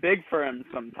little too big for him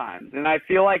sometimes. And I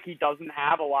feel like he doesn't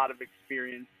have a lot of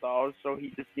experience, though, so he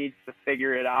just needs to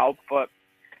figure it out. But,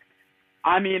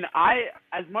 I mean,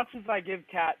 as much as I give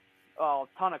Cat a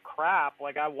ton of crap,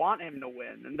 like, I want him to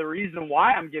win. And the reason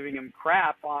why I'm giving him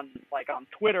crap on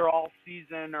Twitter all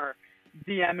season or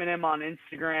DMing him on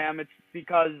Instagram, it's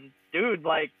because, dude,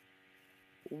 like,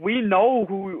 we know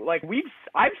who, like,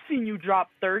 I've seen you drop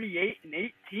 38 and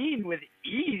 18 with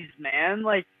ease, man.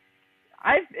 Like,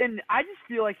 I just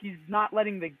feel like he's not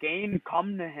letting the game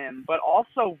come to him. But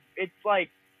also, it's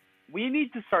like, we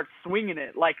need to start swinging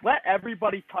it. Like, let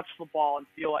everybody touch the ball and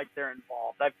feel like they're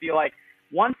involved. I feel like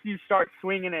once you start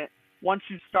swinging it, once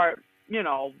you start,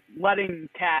 letting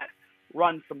Cat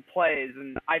run some plays,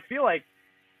 and I feel like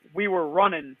we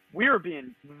were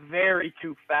being very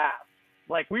too fast.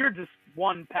 Like, we were just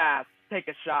one pass, take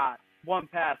a shot, one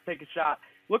pass, take a shot.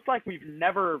 Looked like we've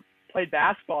never played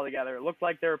basketball together. It looked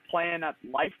like they were playing at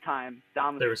Lifetime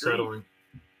down the They were street. settling.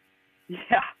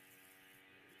 Yeah.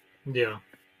 Yeah.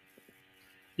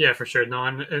 Yeah, for sure. No,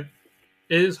 and it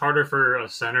is harder for a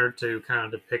center to kind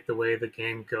of depict the way the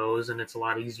game goes, and it's a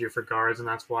lot easier for guards, and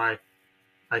that's why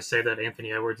I say that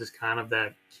Anthony Edwards is kind of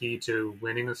that key to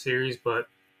winning the series, but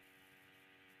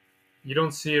you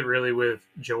don't see it really with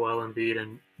Joel Embiid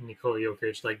and Nikola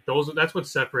Jokic. Like, that's what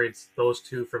separates those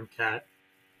two from Cat.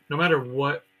 No matter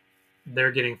what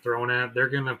they're getting thrown at, they're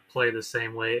going to play the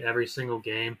same way every single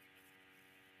game.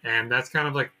 And that's kind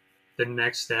of like the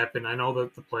next step. And I know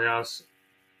that the playoffs,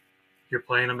 you're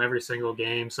playing them every single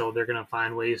game, so they're going to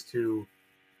find ways to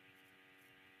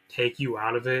take you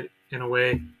out of it in a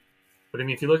way. But I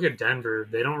mean, if you look at Denver,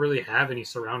 they don't really have any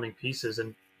surrounding pieces,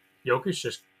 and Jokic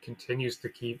just continues to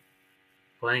keep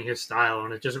playing his style,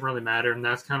 and it doesn't really matter. And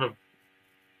that's kind of,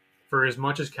 for as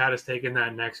much as Cat has taken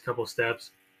that next couple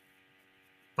steps,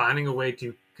 finding a way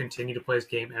to continue to play his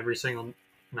game every single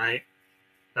night,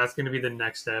 that's going to be the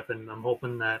next step. And I'm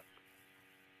hoping that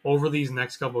over these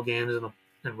next couple games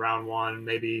in round one,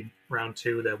 maybe round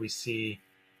two, that we see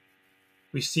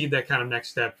that kind of next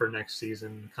step for next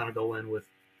season, kind of go in with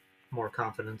more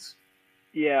confidence.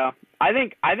 Yeah, I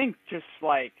think just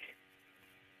like,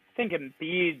 I think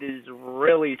Embiid is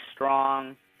really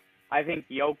strong. I think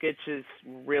Jokic is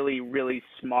really, really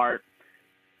smart.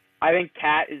 I think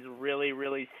Cat is really,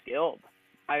 really skilled.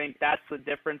 I think that's the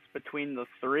difference between the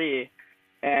three,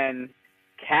 and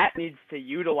Cat needs to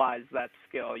utilize that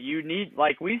skill.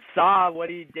 We saw what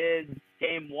he did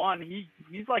game one.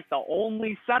 He's like the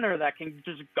only center that can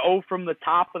just go from the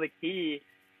top of the key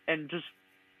and just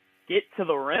get to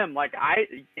the rim.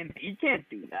 And he can't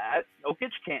do that.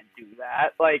 Jokic can't do that.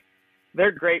 Like,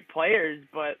 they're great players,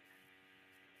 but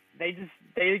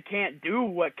they can't do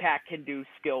what Cat can do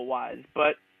skill wise.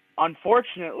 But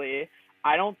unfortunately,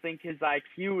 I don't think his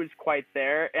IQ is quite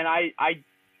there, and I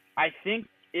think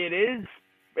it is.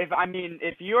 If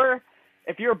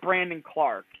you're Brandon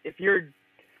Clark, if you're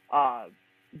Jaren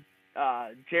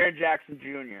Jackson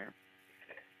Jr.,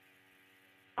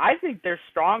 I think they're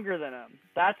stronger than him.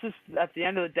 That's just, at the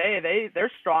end of the day,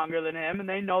 they're stronger than him, and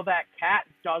they know that Cat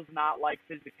does not like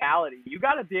physicality. You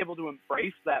got to be able to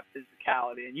embrace that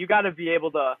physicality, and you got to be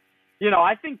able to,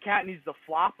 I think Cat needs to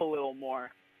flop a little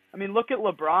more. I mean, look at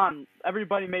LeBron.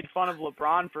 Everybody made fun of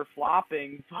LeBron for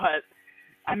flopping, but,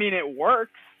 I mean, it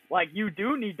works. Like, you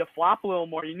do need to flop a little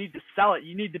more. You need to sell it.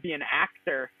 You need to be an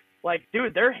actor. Like,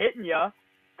 dude, they're hitting you.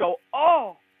 Go,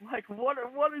 oh, like, what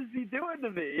is he doing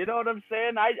to me? You know what I'm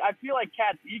saying? I feel like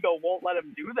Cat's ego won't let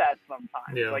him do that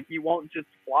sometimes. Yeah. Like, he won't just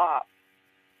flop.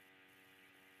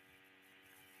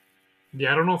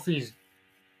 Yeah, I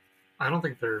don't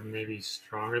think they're maybe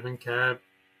stronger than Cat,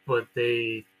 but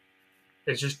it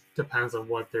just depends on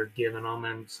what they're giving them.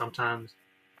 And sometimes,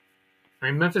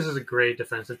 Memphis is a great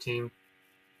defensive team,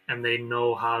 and they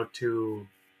know how to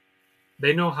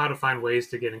find ways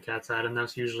to get in Cat's side, and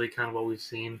that's usually kind of what we've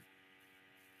seen.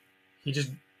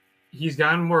 He's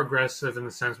gotten more aggressive in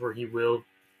the sense where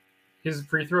his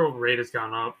free throw rate has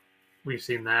gone up. We've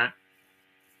seen that,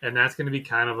 and that's going to be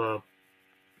kind of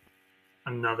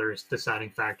another deciding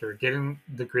factor. Getting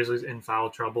the Grizzlies in foul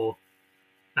trouble,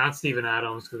 not Steven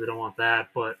Adams because we don't want that,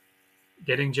 but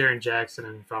getting Jaren Jackson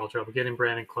in foul trouble, getting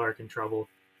Brandon Clark in trouble,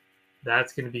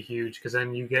 that's going to be huge because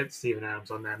then you get Steven Adams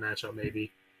on that matchup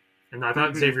maybe. And I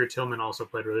thought Xavier Tillman also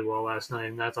played really well last night,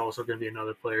 and that's also going to be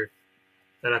another player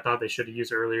that I thought they should have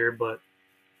used earlier, but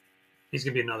he's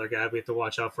going to be another guy we have to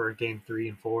watch out for in game 3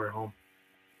 and 4 at home.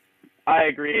 I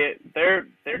agree. They're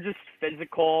just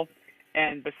physical,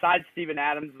 and besides Steven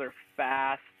Adams, they're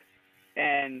fast.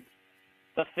 And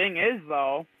the thing is,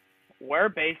 though, we're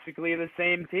basically the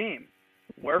same team.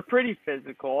 We're pretty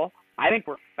physical. I think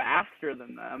we're faster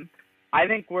than them. I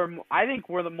think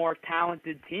we're the more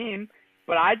talented team,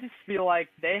 but I just feel like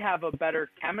they have a better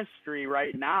chemistry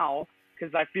right now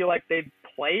because I feel like they've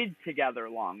played together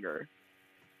longer.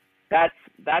 That's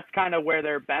kind of where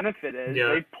their benefit is.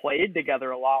 Yeah. They've played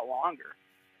together a lot longer.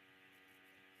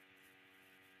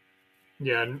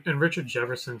 Yeah, and Richard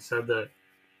Jefferson said that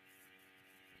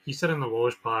he said in the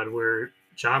Woj pod where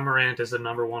John Morant is the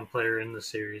number one player in the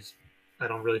series. I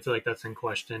don't really feel like that's in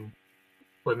question.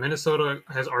 But Minnesota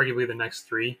has arguably the next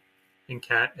 3 in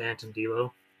Cat, Ant, and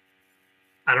D'Lo.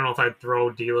 I don't know if I'd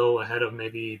throw D'Lo ahead of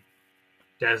maybe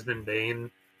Desmond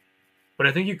Bain. But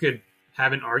I think you could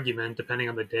have an argument depending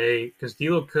on the day because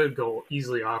D'Lo could go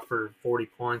easily off for 40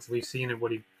 points. We've seen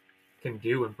what he can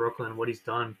do in Brooklyn, what he's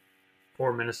done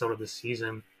for Minnesota this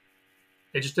season.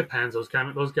 It just depends. Those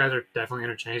guys are definitely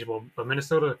interchangeable. But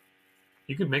Minnesota,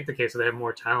 you could make the case that they have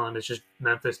more talent. It's just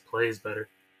Memphis plays better.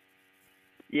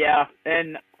 Yeah,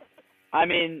 and I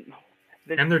mean,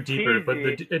 and they're deeper, but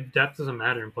the depth doesn't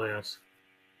matter in playoffs.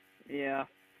 Yeah,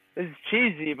 this is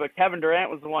cheesy, but Kevin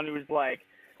Durant was the one who was like,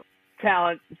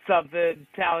 talent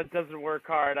doesn't work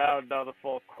hard. I don't know the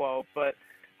full quote, but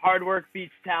hard work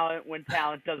beats talent when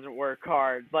talent doesn't work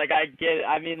hard. Like, I get it.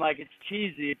 I mean, like, it's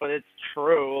cheesy, but it's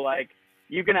true. Like,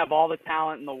 you can have all the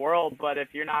talent in the world, but if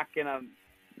you're not going to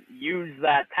use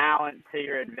that talent to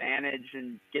your advantage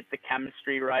and get the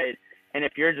chemistry right, and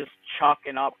if you're just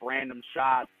chucking up random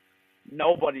shots,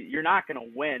 you're not going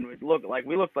to win. We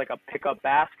looked like a pickup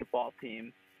basketball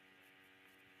team.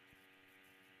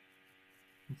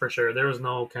 For sure. There was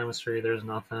no chemistry. There's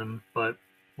nothing. But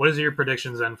what is your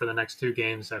predictions then for the next two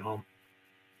games at home?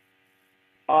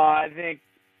 I think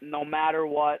no matter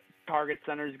what, Target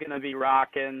Center is going to be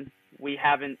rocking. We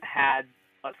haven't had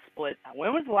a split.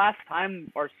 When was the last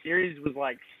time our series was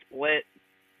like split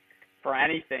for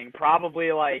anything?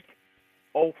 Probably like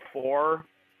 04,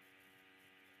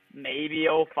 maybe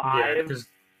 05. Yeah, because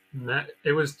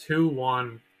it was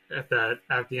 2-1 at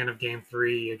the end of Game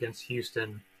 3 against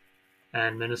Houston,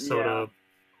 and Minnesota.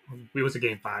 Yeah. It was a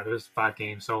Game 5. It was 5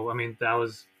 games. So I mean,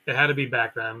 it had to be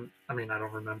back then. I mean, I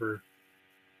don't remember.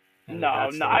 No,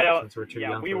 I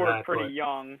don't. We were pretty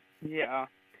young. Yeah.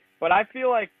 But I feel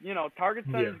like, Target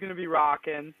Center is going to be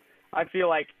rocking. I feel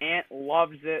like Ant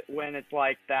loves it when it's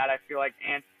like that. I feel like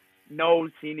Ant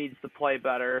knows he needs to play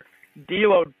better.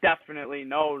 D'Lo definitely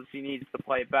knows he needs to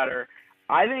play better.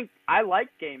 I like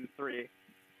Game 3.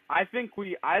 I think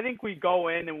we go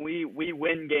in and we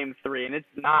win Game 3, and it's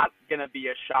not going to be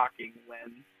a shocking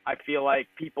win. I feel like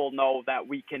people know that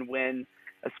we can win,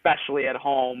 especially at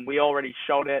home. We already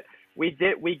showed it.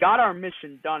 We got our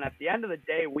mission done. At the end of the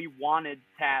day, we wanted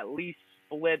to at least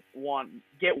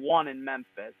get one in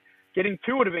Memphis. Getting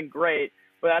 2 would have been great,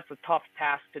 but that's a tough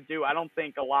task to do. I don't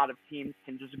think a lot of teams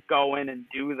can just go in and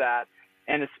do that.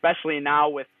 And especially now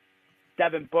with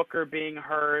Devin Booker being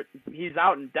hurt, he's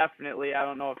out indefinitely. I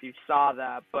don't know if you saw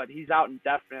that, but he's out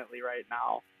indefinitely right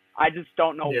now. I just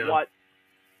don't know what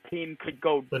team could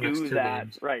go do that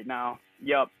right now.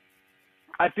 Yep.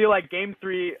 I feel like Game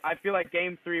 3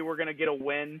 we're going to get a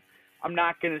win. I'm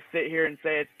not going to sit here and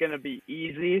say it's going to be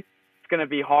easy. It's going to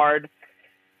be hard.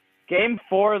 Game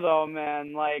 4, though,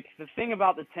 man, like, the thing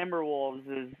about the Timberwolves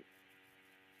is,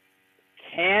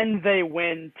 can they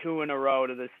win 2 in a row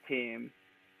to this team?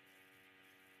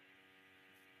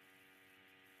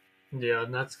 Yeah,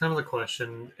 and that's kind of the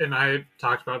question. And I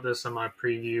talked about this on my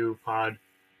preview pod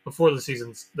before the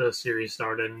series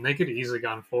started, and they could have easily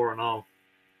gone 4-0.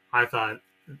 I thought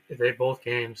both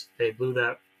games, they blew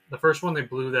that. The first one, they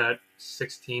blew that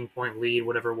 16-point lead,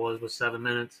 whatever it was, with 7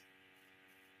 minutes.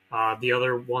 The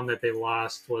other one that they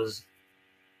lost the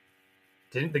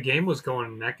game was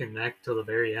going neck and neck till the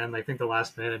very end. I think the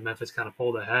last minute, Memphis kind of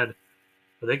pulled ahead.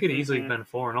 But they could easily have been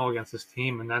 4-0 against this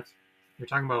team, and you're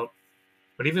talking about.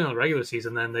 But even in the regular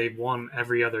season, then they've won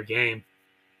every other game.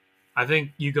 I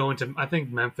think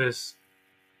Memphis,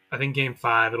 Game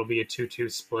 5, it'll be a 2-2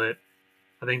 split.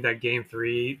 I think that Game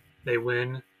 3, they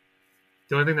win.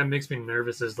 The only thing that makes me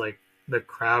nervous is like the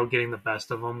crowd getting the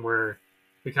best of them, where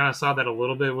we kind of saw that a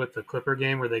little bit with the Clipper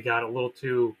game, where they got a little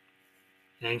too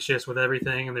anxious with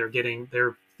everything, and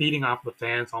they're feeding off the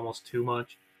fans almost too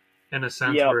much, in a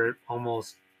sense where it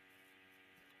almost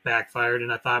backfired.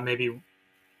 And I thought maybe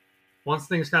once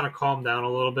things kind of calm down a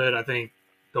little bit, I think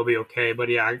they'll be okay. But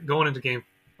yeah, going into Game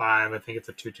 5, I think it's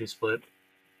a 2-2 split.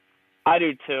 I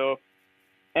do too.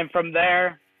 And from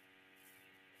there,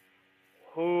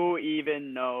 who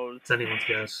even knows? It's anyone's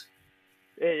guess.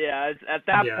 Yeah, at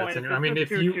that point,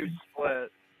 it's a 2-2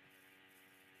 split.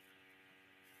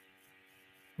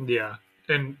 Yeah,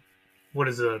 and what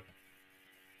is the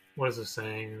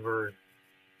saying? Or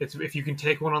if you can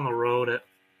take one on the road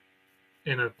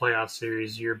in a playoff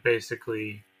series, you're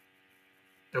basically,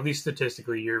 at least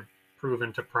statistically, you're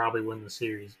proven to probably win the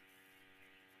series.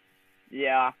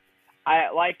 Yeah,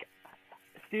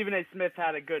 Stephen A. Smith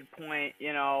had a good point.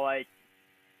 Like,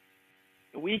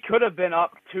 we could have been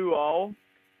up 2-0.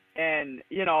 And,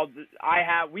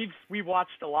 we've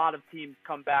watched a lot of teams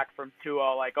come back from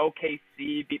 2-0, like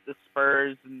OKC beat the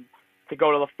Spurs and to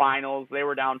go to the finals. They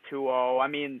were down 2-0. I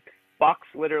mean, Bucks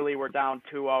literally were down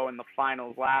 2-0 in the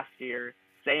finals last year.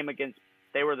 They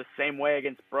were the same way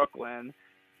against Brooklyn.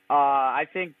 I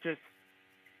think just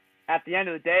at the end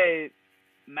of the day,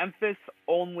 Memphis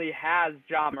only has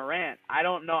Ja Morant. I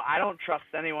don't know. I don't trust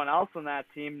anyone else on that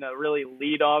team to really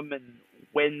lead them and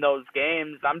win those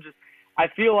games. I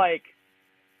feel like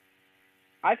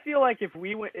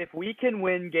if we can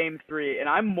win Game 3, and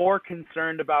I'm more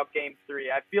concerned about Game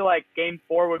 3. I feel like Game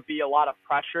 4 would be a lot of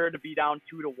pressure to be down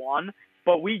 2-1,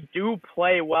 but we do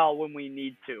play well when we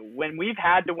need to. When we've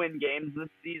had to win games this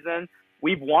season,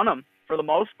 we've won them. For the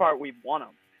most part, we've won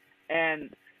them. And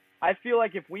I feel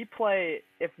like if we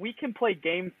can play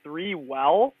Game 3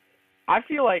 well, I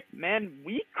feel like, man,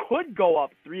 we could go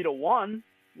up 3-1.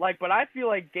 But I feel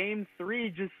like Game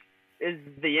 3 just is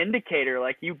the indicator.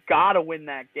 Like, you gotta win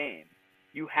that game.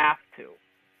 You have to.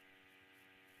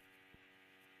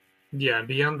 Yeah,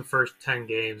 beyond the first 10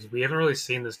 games, we haven't really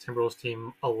seen this Timberwolves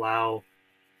team allow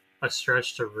a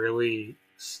stretch to really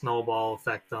snowball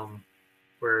affect them,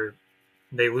 where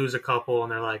they lose a couple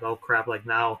and they're like, oh crap, like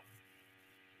now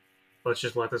let's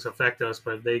just let this affect us.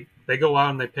 But they go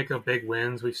out and they pick up big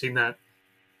wins. We've seen that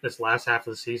this last half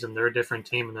of the season. They're a different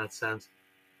team in that sense.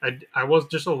 I was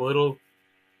just a little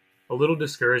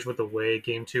discouraged with the way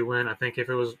Game 2 went. I think if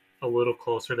it was a little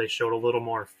closer, they showed a little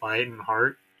more fight and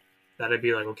heart, that'd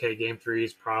be like, okay, Game 3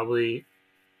 is probably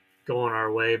going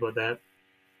our way. But that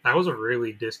was a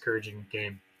really discouraging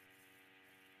game.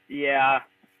 Yeah,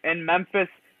 and Memphis,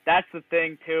 that's the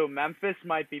thing too. Memphis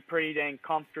might be pretty dang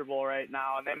comfortable right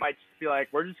now, and they might just be like,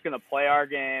 we're just going to play our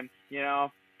game,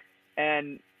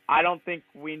 And I don't think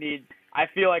I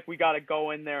feel like we got to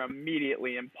go in there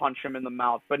immediately and punch him in the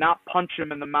mouth, but not punch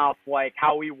him in the mouth like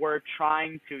how we were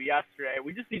trying to yesterday.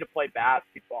 We just need to play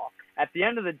basketball. At the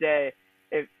end of the day,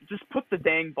 just put the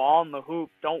dang ball in the hoop.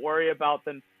 Don't worry about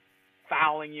them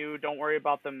fouling you. Don't worry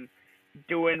about them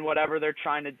doing whatever they're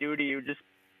trying to do to you. Just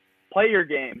play your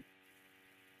game.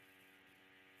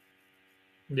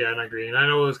 Yeah, and I agree. And I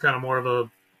know it was kind of more of a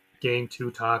Game 2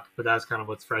 talk, but that's kind of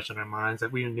what's fresh in our minds.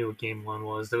 That we knew what Game 1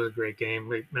 was. It was a great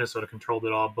game. Minnesota controlled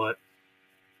it all, but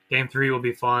Game 3 will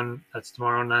be fun. That's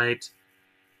tomorrow night.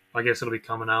 I guess it'll be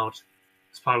coming out.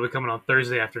 It's probably coming out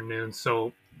Thursday afternoon,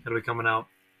 so it'll be coming out.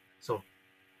 So,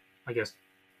 I guess,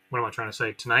 what am I trying to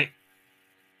say? Tonight?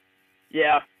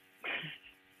 Yeah.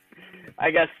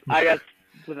 I guess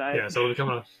tonight. Yeah, so it'll be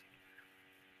coming out.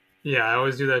 Yeah, I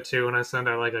always do that too. When I send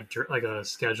out like a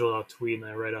schedule out tweet and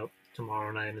I write out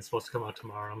tomorrow night and it's supposed to come out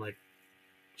tomorrow, I'm like,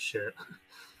 shit.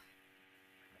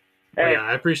 Hey, yeah,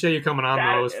 I appreciate you coming on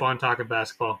though. It was fun talking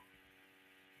basketball.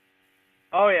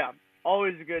 Oh yeah,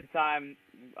 always a good time.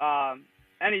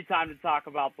 Anytime to talk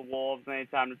about the Wolves,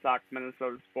 anytime to talk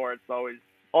Minnesota sports,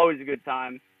 always a good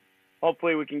time.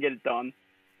 Hopefully we can get it done.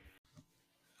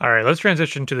 All right, let's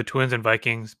transition to the Twins and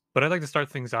Vikings, but I'd like to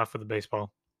start things off with the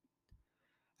baseball.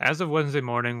 As of Wednesday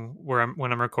morning,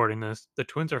 when I'm recording this, the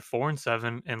Twins are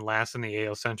 4-7 and last in the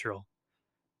AL Central.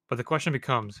 But the question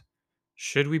becomes,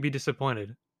 should we be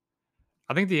disappointed?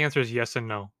 I think the answer is yes and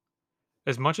no.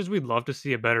 As much as we'd love to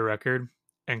see a better record,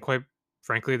 and quite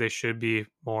frankly, they should be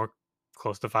more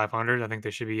close to 500. I think they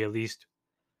should be at least,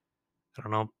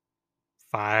 5-6.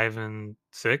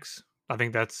 I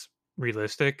think that's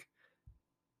realistic.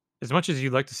 As much as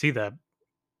you'd like to see that,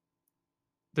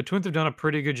 the Twins have done a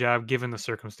pretty good job given the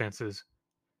circumstances.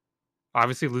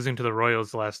 Obviously, losing to the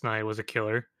Royals last night was a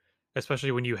killer,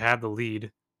 especially when you had the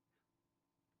lead.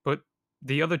 But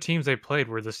the other teams they played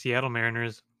were the Seattle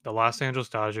Mariners, the Los Angeles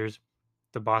Dodgers,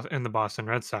 and the Boston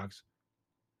Red Sox.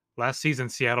 Last season,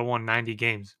 Seattle won 90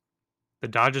 games. The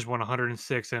Dodgers won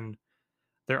 106, and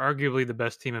they're arguably the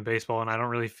best team in baseball, and I don't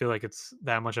really feel like it's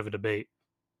that much of a debate.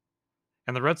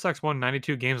 And the Red Sox won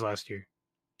 92 games last year.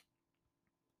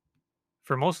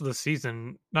 For most of the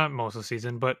season, not most of the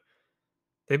season, but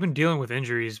they've been dealing with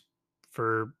injuries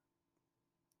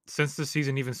since the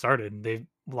season even started. They've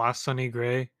lost Sonny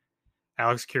Gray,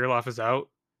 Alex Kirilloff is out,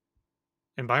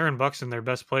 and Byron Buxton, their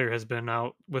best player, has been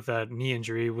out with that knee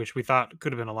injury, which we thought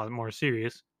could have been a lot more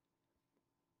serious.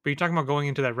 But you're talking about going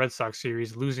into that Red Sox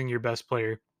series, losing your best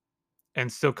player,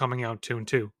 and still coming out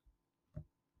 2-2.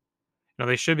 Now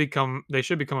they should be coming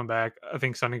back. I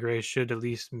think Sonny Gray should at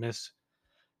least miss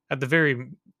at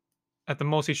the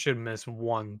most he should miss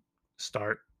one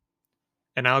start.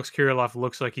 And Alex Kirilloff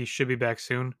looks like he should be back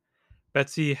soon.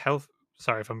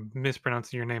 Sorry if I'm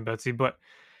mispronouncing your name, Betsy, but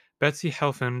Betsy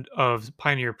Helfand of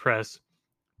Pioneer Press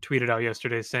tweeted out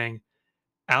yesterday saying,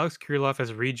 Alex Kirilloff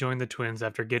has rejoined the Twins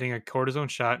after getting a cortisone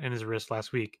shot in his wrist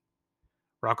last week.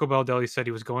 Rocco Baldelli said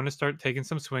he was going to start taking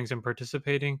some swings and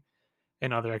participating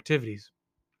in other activities.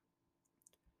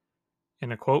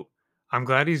 In a quote, I'm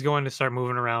glad he's going to start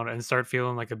moving around and start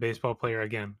feeling like a baseball player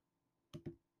again.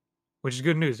 Which is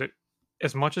good news.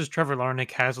 As much as Trevor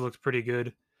Larnach has looked pretty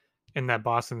good, in that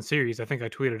Boston series. I think I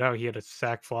tweeted out he had a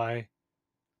sack fly.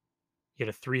 He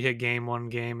had a 3-hit game one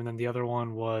game, and then the other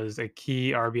one was a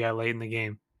key RBI late in the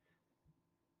game.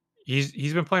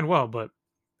 He's been playing well, but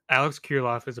Alex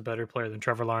Kirilloff is a better player than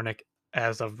Trevor Larnach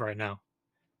as of right now.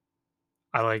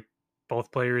 I like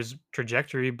both players'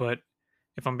 trajectory, but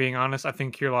if I'm being honest, I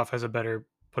think Kirilloff has a better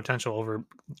potential over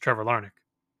Trevor Larnach.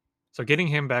 So getting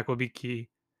him back will be key.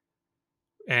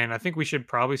 And I think we should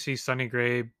probably see Sonny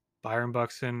Gray, Byron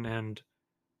Buxton, and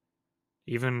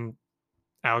even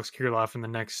Alex Kirilloff in the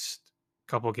next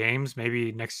couple games,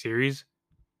 maybe next series.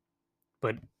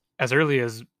 But as early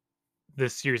as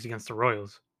this series against the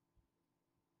Royals,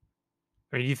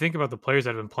 I mean, you think about the players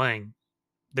that have been playing,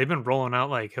 they've been rolling out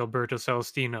like Gilberto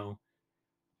Celestino,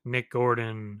 Nick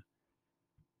Gordon,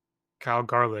 Kyle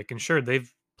Garlick, and sure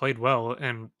they've played well,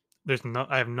 and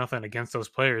I have nothing against those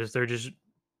players. They're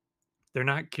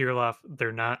not Kirilloff,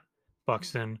 they're not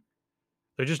Buxton,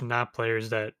 they're just not players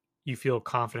that you feel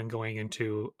confident going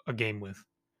into a game with.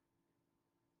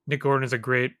 Nick Gordon is a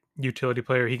great utility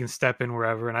player; he can step in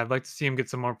wherever, and I'd like to see him get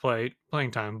some more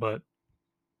playing time. But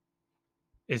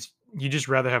it's you just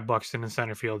rather have Buxton in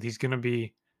center field. He's gonna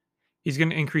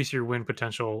increase your win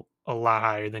potential a lot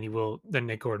higher than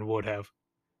Nick Gordon would have.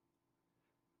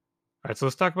 All right, so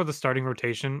let's talk about the starting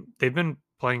rotation. They've been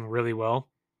playing really well.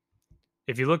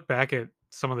 If you look back at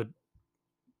some of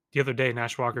the other day,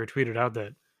 Nash Walker tweeted out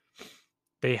that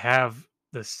they have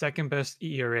the second best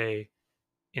ERA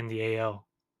in the AL.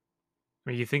 I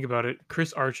mean, you think about it,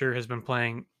 Chris Archer has been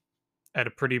playing at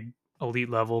a pretty elite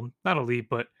level. Not elite,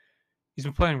 but he's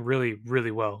been playing really,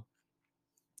 really well.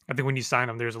 I think when you sign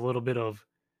him, there's a little bit of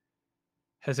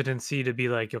hesitancy to be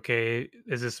like, okay,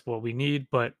 is this what we need?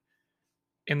 But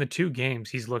in the 2 games,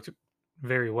 he's looked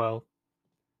very well.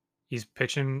 He's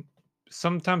pitching.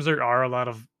 Sometimes there are a lot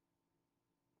of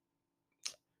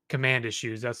command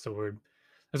issues. That's the word.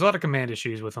 There's a lot of command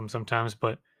issues with him sometimes,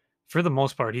 but for the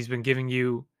most part, he's been giving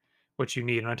you what you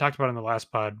need. And I talked about it in the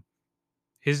last pod.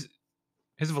 His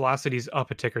velocity is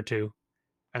up a tick or two,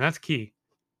 and that's key.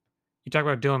 You talk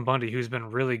about Dylan Bundy, who's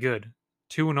been really good,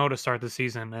 2-0 to start the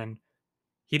season, and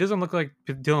he doesn't look like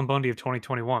Dylan Bundy of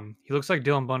 2021. He looks like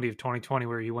Dylan Bundy of 2020,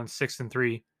 where he went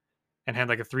 6-3 and had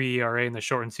like a 3 ERA in the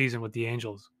shortened season with the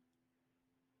Angels.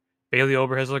 Bailey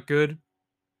Ober has looked good.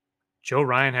 Joe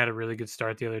Ryan had a really good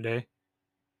start the other day.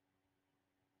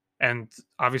 And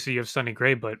obviously you have Sonny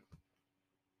Gray, but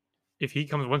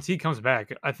once he comes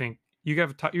back, I think you're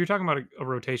talking about a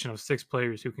rotation of 6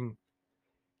 players who can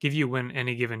give you a win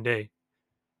any given day.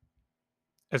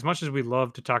 As much as we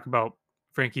love to talk about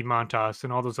Frankie Montas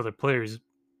and all those other players,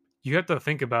 you have to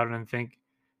think about it and think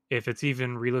if it's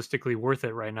even realistically worth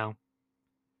it right now.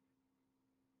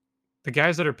 The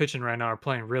guys that are pitching right now are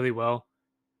playing really well.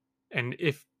 And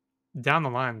if down the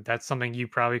line, that's something you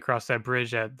probably cross that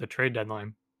bridge at the trade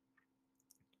deadline.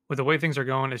 With the way things are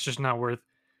going, it's just not worth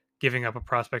giving up a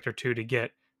prospect or two to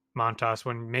get Montas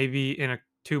when maybe in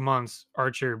 2 months,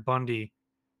 Archer, Bundy,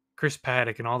 Chris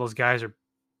Paddock, and all those guys are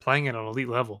playing at an elite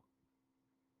level.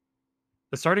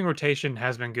 The starting rotation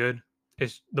has been good.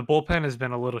 The bullpen has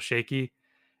been a little shaky,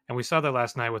 and we saw that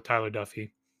last night with Tyler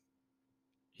Duffy.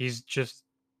 He's just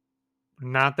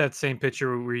not that same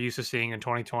pitcher we were used to seeing in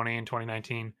 2020 and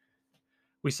 2019.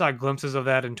 We saw glimpses of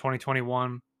that in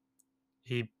 2021.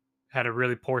 He had a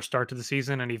really poor start to the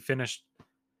season, and he finished,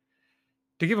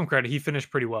 to give him credit, he finished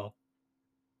pretty well.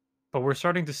 But we're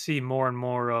starting to see more and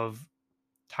more of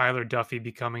Tyler Duffy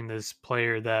becoming this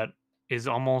player that is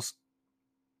almost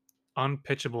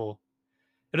unpitchable.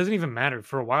 It doesn't even matter.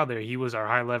 For a while there, he was our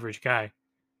high leverage guy.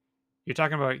 You're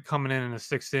talking about coming in the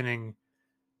 6th inning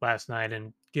last night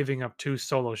and giving up 2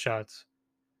 solo shots.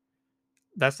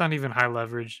 That's not even high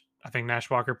leverage. I think Nash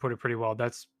Walker put it pretty well.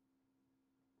 That's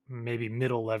maybe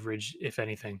middle leverage, if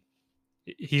anything.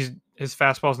 His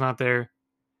fastball's not there,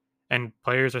 and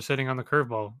players are sitting on the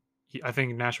curveball. I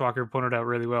think Nash Walker pointed out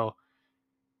really well.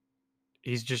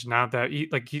 He's just not that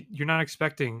you're not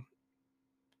expecting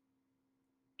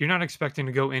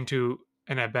to go into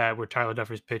an at bat where Tyler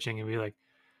Duffy's pitching and be like,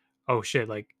 oh shit,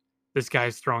 like this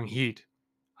guy's throwing heat.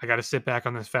 I got to sit back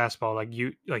on this fastball like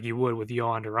you would with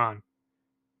Yohan Duran.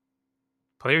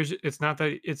 Players, it's not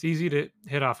that it's easy to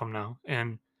hit off them now,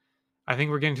 and I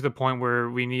think we're getting to the point where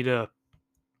we need to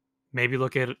maybe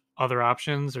look at other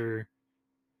options or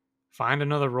find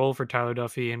another role for Tyler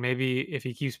Duffy, and maybe if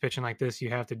he keeps pitching like this, you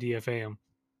have to DFA him.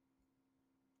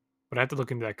 But I have to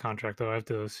look into that contract though. I have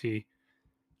to see.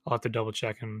 I'll have to double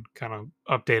check and kind of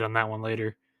update on that one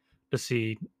later to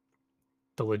see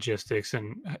the logistics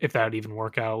and if that would even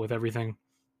work out with everything.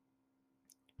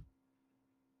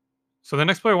 So the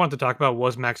next player I wanted to talk about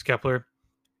was Max Kepler.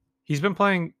 He's been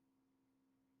playing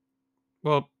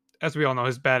Well, as we all know,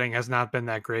 his batting has not been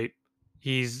that great.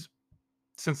 He's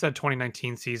Since that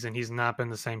 2019 season, he's not been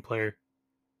the same player.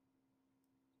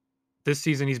 This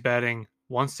season, he's batting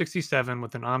 167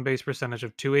 with an on base percentage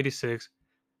of 286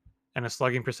 and a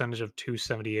slugging percentage of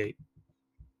 278.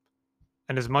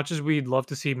 And as much as we'd love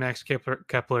to see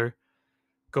Kepler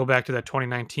go back to that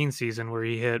 2019 season where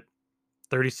he hit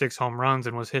 36 home runs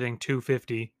and was hitting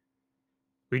 250,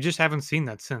 we just haven't seen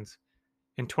that since.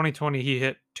 In 2020, he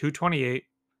hit 228,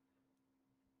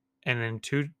 and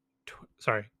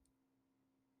sorry,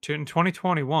 in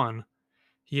 2021,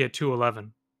 he hit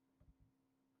 211.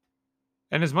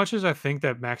 And as much as I think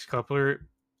that Max Kepler,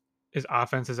 his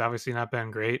offense has obviously not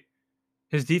been great,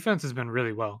 his defense has been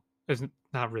really well. It's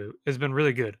not really, it's been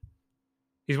really good.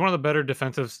 He's one of the better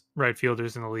defensive right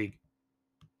fielders in the league.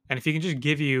 And if he can just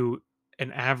give you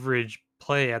an average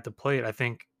play at the plate, I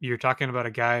think you're talking about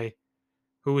a guy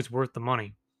who is worth the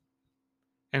money.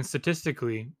 And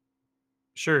statistically,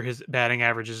 sure, his batting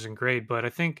average isn't great, but I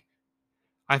think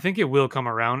it will come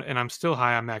around, and I'm still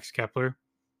high on Max Kepler.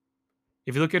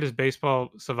 If you look at his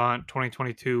Baseball Savant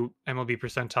 2022 MLB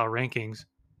percentile rankings,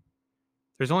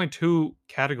 there's only two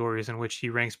categories in which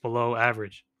he ranks below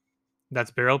average.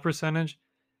 That's barrel percentage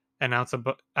and outs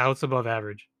above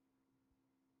average.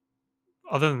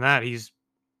 Other than that, he's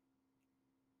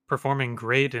performing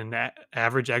great in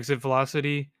average exit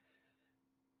velocity,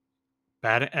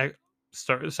 bat,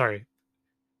 sorry,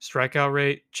 strikeout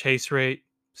rate, chase rate,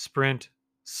 sprint,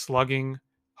 slugging,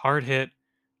 hard hit,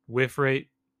 whiff rate.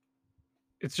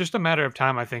 It's just a matter of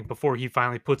time, I think, before he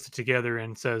finally puts it together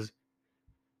and says,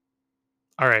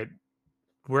 all right,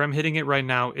 where I'm hitting it right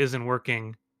now isn't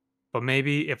working, but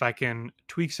maybe if I can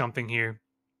tweak something here,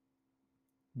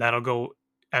 that'll go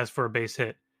as for a base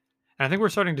hit. And I think we're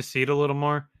starting to see it a little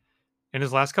more. In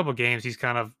his last couple of games, he's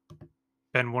kind of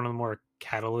been one of the more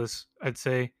catalysts, I'd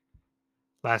say.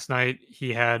 Last night,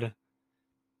 he had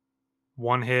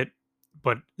one hit,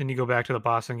 but then you go back to the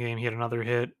Boston game, he had another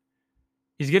hit.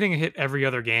 He's getting a hit every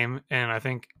other game, and I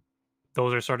think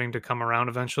those are starting to come around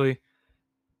eventually.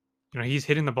 He's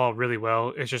hitting the ball really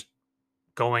well. It's just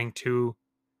going to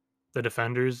the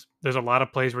defenders. There's a lot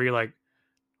of plays where you're like,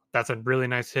 that's a really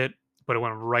nice hit, but it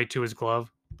went right to his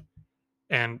glove.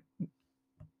 And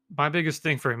my biggest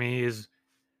thing for me is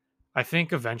I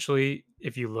think eventually,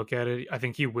 if you look at it, I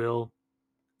think he will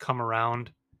come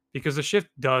around because the shift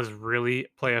does really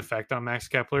play effect on Max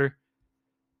Kepler.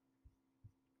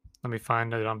 Let me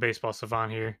find it on Baseball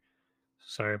Savant here.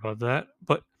 Sorry about that.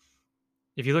 But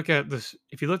if you look at this,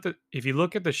 if you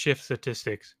look at the shift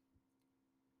statistics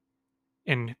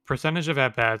in percentage of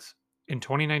at bats in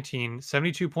 2019,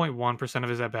 72.1% of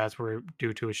his at bats were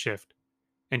due to a shift.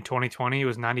 In 2020, it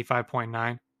was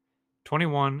 95.9.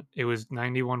 21, it was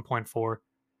 91.4.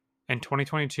 And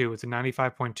 2022, it's a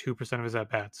 95.2% of his at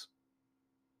bats.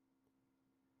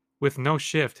 With no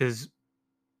shift, his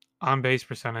on base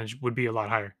percentage would be a lot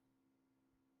higher.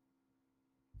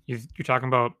 You're talking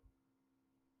about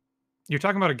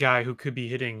a guy who could be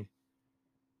hitting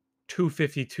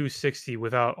 250, 260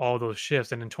 without all those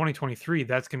shifts, and in 2023,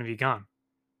 that's going to be gone.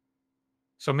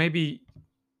 So maybe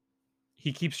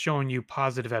he keeps showing you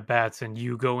positive at bats, and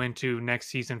you go into next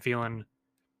season feeling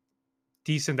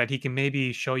decent that he can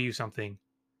maybe show you something.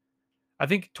 I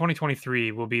think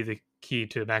 2023 will be the key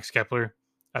to Max Kepler.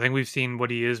 I think we've seen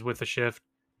what he is with the shift,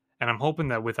 and I'm hoping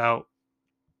that without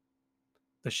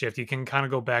the shift, he can kind of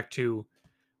go back to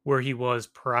where he was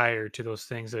prior to those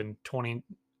things in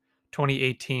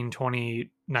 2018,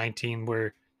 2019,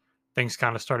 where things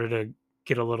kind of started to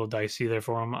get a little dicey there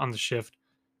for him on the shift.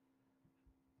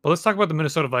 But let's talk about the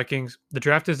Minnesota Vikings. The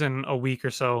draft is in a week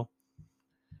or so,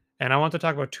 and I want to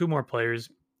talk about two more players.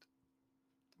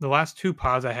 The last two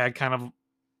pods I kind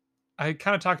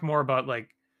of talked more about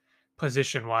like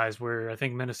position wise, where I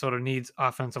think Minnesota needs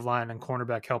offensive line and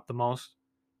cornerback help the most.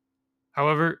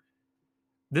 However,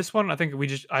 this one I think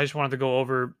I just wanted to go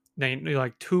over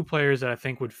like two players that I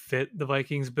think would fit the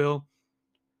Vikings bill.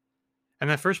 And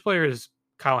that first player is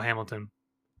Kyle Hamilton.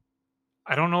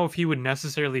 I don't know if he would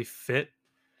necessarily fit.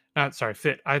 Not sorry,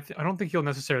 fit. I don't think he'll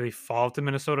necessarily fall to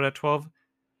Minnesota at 12.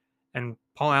 And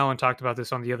Paul Allen talked about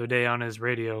this on the other day on his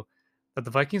radio that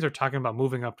the Vikings are talking about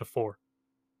moving up to 4.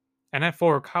 And at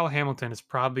 4, Kyle Hamilton is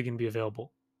probably going to be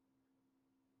available.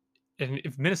 And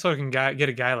if Minnesota can get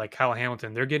a guy like Kyle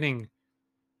Hamilton, they're getting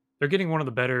one of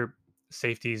the better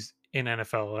safeties in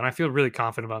NFL, and I feel really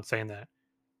confident about saying that.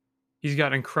 He's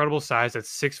got incredible size at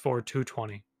 6'4",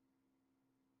 220.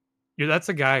 That's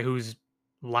a guy who's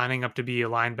lining up to be a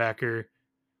linebacker,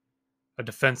 a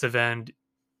defensive end,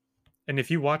 and if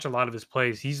you watch a lot of his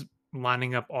plays, he's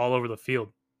lining up all over the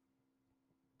field.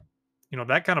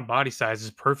 That kind of body size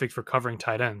is perfect for covering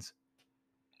tight ends.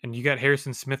 And you got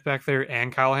Harrison Smith back there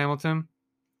and Kyle Hamilton.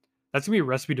 That's going to be a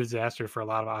recipe disaster for a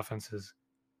lot of offenses.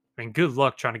 I mean, good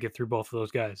luck trying to get through both of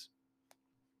those guys.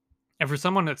 And for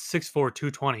someone that's 6'4",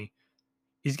 220,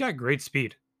 he's got great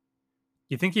speed.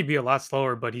 You think he'd be a lot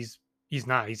slower, but he's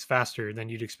not. He's faster than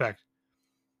you'd expect.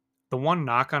 The one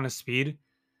knock on his speed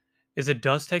is it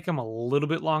does take him a little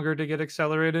bit longer to get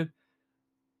accelerated,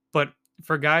 but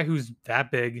for a guy who's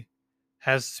that big,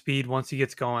 has speed once he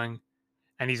gets going,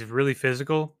 and he's really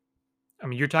physical, I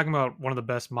mean, you're talking about one of the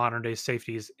best modern day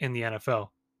safeties in the NFL.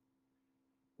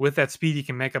 With that speed, he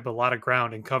can make up a lot of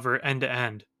ground and cover end to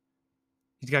end.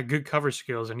 He's got good cover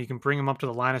skills, and you can bring him up to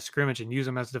the line of scrimmage and use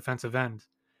him as defensive end,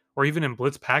 or even in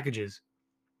blitz packages.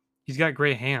 He's got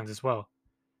great hands as well.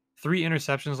 3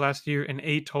 interceptions last year and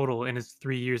 8 total in his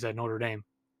 3 years at Notre Dame.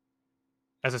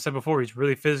 As I said before, he's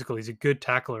really physical. He's a good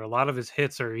tackler. A lot of his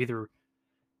hits are either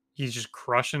he's just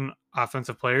crushing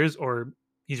offensive players or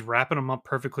he's wrapping them up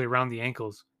perfectly around the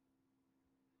ankles.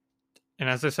 And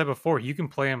as I said before, you can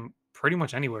play him pretty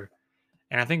much anywhere.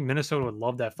 And I think Minnesota would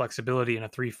love that flexibility in a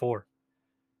 3-4.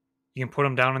 You can put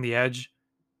him down on the edge.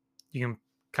 You can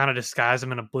kind of disguise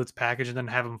him in a blitz package and then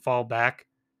have him fall back.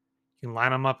 You can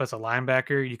line him up as a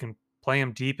linebacker. You can play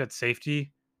him deep at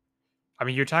safety. I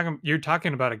mean, you're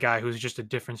talking about a guy who's just a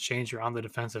difference changer on the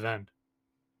defensive end.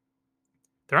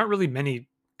 There aren't really many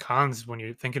cons when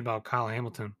you're thinking about Kyle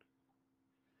Hamilton.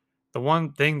 The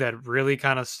one thing that really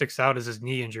kind of sticks out is his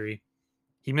knee injury.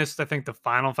 He missed, I think, the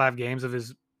final 5 games of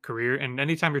his career. And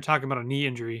anytime you're talking about a knee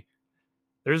injury,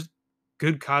 there's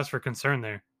good cause for concern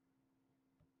there.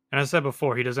 And as I said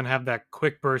before, he doesn't have that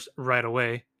quick burst right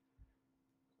away,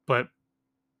 but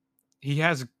he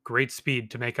has great speed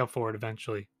to make up for it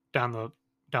eventually down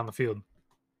the field.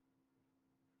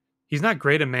 He's not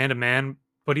great at man-to-man,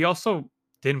 but he also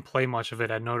didn't play much of it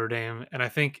at Notre Dame. And I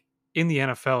think in the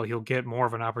NFL, he'll get more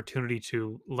of an opportunity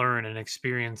to learn and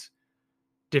experience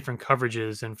different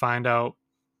coverages and find out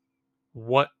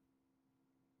what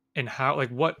and how,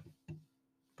 like what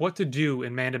to do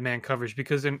in man-to-man coverage.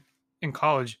 Because in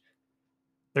college,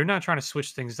 they're not trying to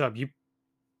switch things up.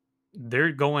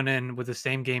 They're going in with the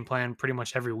same game plan pretty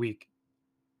much every week.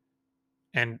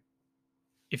 And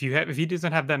if he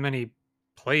doesn't have that many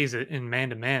plays in man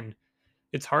to man,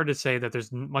 it's hard to say that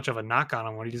there's much of a knock on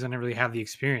him when he doesn't really have the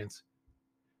experience.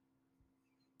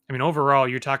 I mean, overall,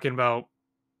 you're talking about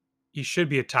he should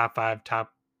be a top 5,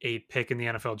 top 8 pick in the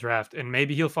NFL draft, and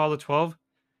maybe he'll fall to 12.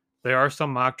 There are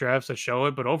some mock drafts that show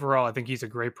it, but overall, I think he's a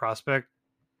great prospect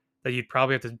that you'd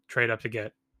probably have to trade up to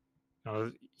get.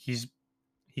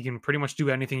 He can pretty much do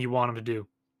anything you want him to do.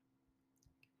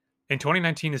 In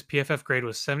 2019, his PFF grade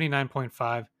was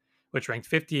 79.5, which ranked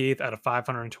 58th out of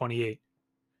 528.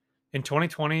 In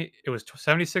 2020, it was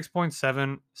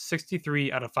 76.7,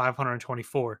 63 out of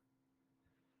 524.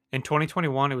 In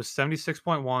 2021, it was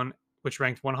 76.1, which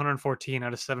ranked 114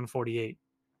 out of 748.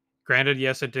 Granted,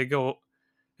 yes, it did go.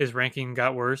 His ranking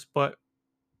got worse, but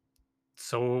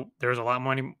so there's a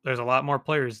lot more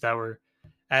players that were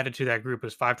added to that group. It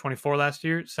was 524 last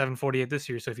year, 748 this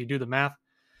year. So if you do the math,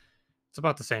 it's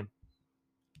about the same.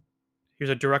 Here's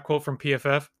a direct quote from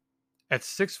PFF. At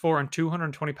 6'4" and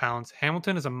 220 pounds,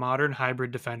 Hamilton is a modern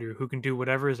hybrid defender who can do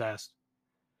whatever is asked.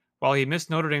 While he missed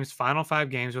Notre Dame's final 5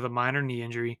 games with a minor knee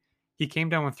injury, he came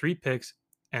down with 3 picks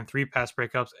and 3 pass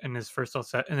breakups in his first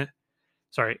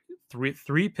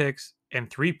three picks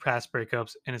and 3 pass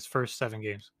breakups in his first 7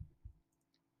 games.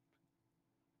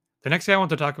 The next guy I want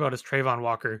to talk about is Trayvon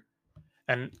Walker.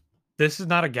 And this is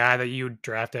not a guy that you would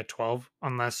draft at 12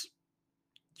 unless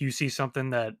you see something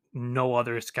that no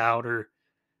other scout or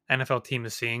NFL team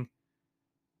is seeing.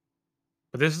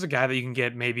 But this is a guy that you can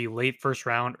get maybe late first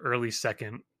round, early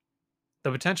second.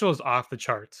 The potential is off the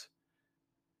charts.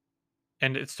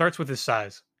 And it starts with his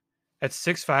size. At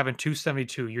 6'5" and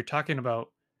 272, you're talking about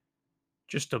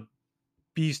just a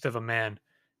beast of a man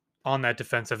on that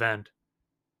defensive end.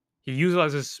 He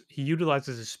utilizes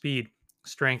his speed,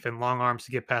 strength, and long arms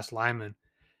to get past linemen.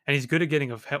 And he's good at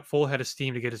getting a full head of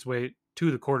steam to get his way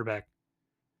to the quarterback.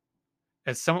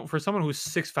 For someone who's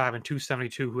 6'5" and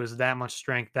 272, who has that much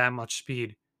strength, that much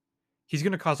speed, he's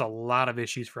going to cause a lot of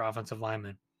issues for offensive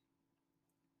linemen.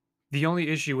 The only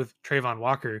issue with Trayvon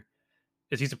Walker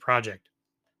is he's a project.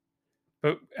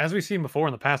 But as we've seen before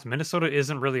in the past, Minnesota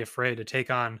isn't really afraid to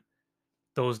take on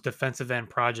those defensive end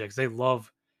projects. They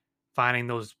love finding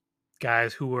those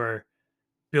guys who are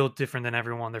built different than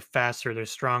everyone. They're faster, they're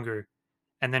stronger,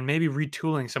 and then maybe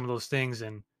retooling some of those things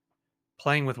and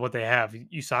playing with what they have.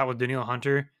 You saw it with Danielle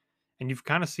Hunter, and you're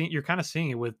kind of seeing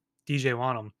it with DJ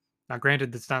Wanham. Now,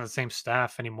 granted, it's not the same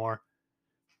staff anymore,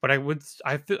 But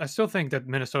I still think that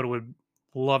Minnesota would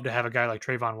love to have a guy like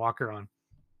Trayvon Walker on.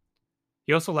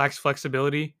 He also lacks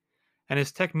flexibility, and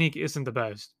his technique isn't the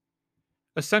best.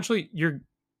 Essentially, you're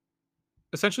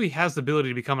essentially has the ability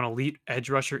to become an elite edge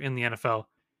rusher in the NFL.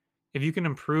 If you can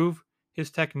improve his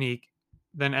technique,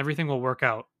 then everything will work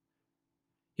out.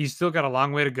 He's still got a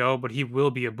long way to go, but he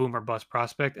will be a boom or bust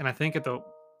prospect. And I think at the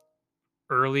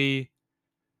early,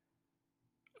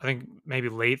 I think maybe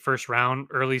late first round,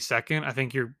 early second, I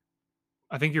think you're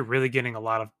really getting a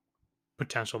lot of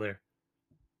potential there.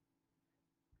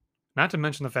 Not to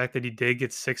mention the fact that he did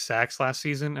get 6 sacks last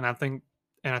season, and I think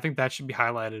that should be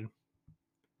highlighted.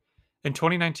 In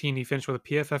 2019, he finished with a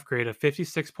PFF grade of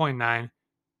 56.9,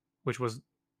 which was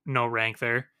no rank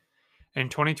there. In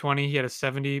 2020, he had a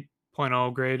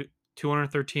 70.0 grade,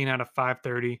 213 out of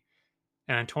 530.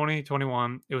 And in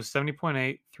 2021, it was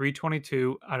 70.8,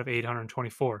 322 out of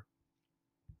 824.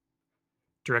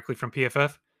 Directly from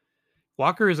PFF,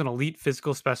 Walker is an elite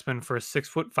physical specimen for a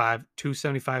 6'5",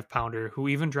 275 pounder who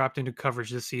even dropped into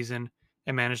coverage this season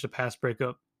and managed a pass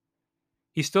breakup.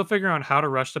 He's still figuring out how to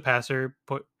rush the passer,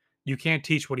 but you can't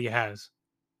teach what he has.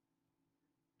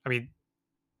 I mean,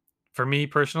 for me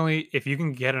personally, if you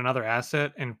can get another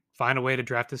asset and find a way to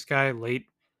draft this guy late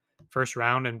first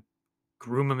round and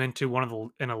groom him into one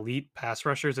of an elite pass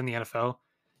rushers in the NFL,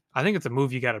 I think it's a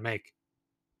move you got to make.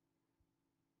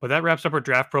 But that wraps up our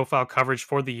draft profile coverage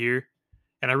for the year.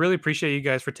 And I really appreciate you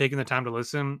guys for taking the time to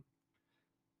listen.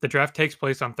 The draft takes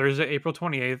place on Thursday, April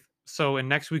 28th. So in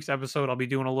next week's episode, I'll be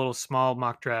doing a little small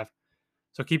mock draft.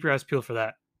 So keep your eyes peeled for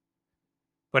that.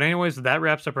 But anyways, that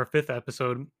wraps up our 5th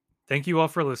episode. Thank you all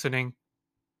for listening.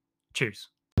 Cheers.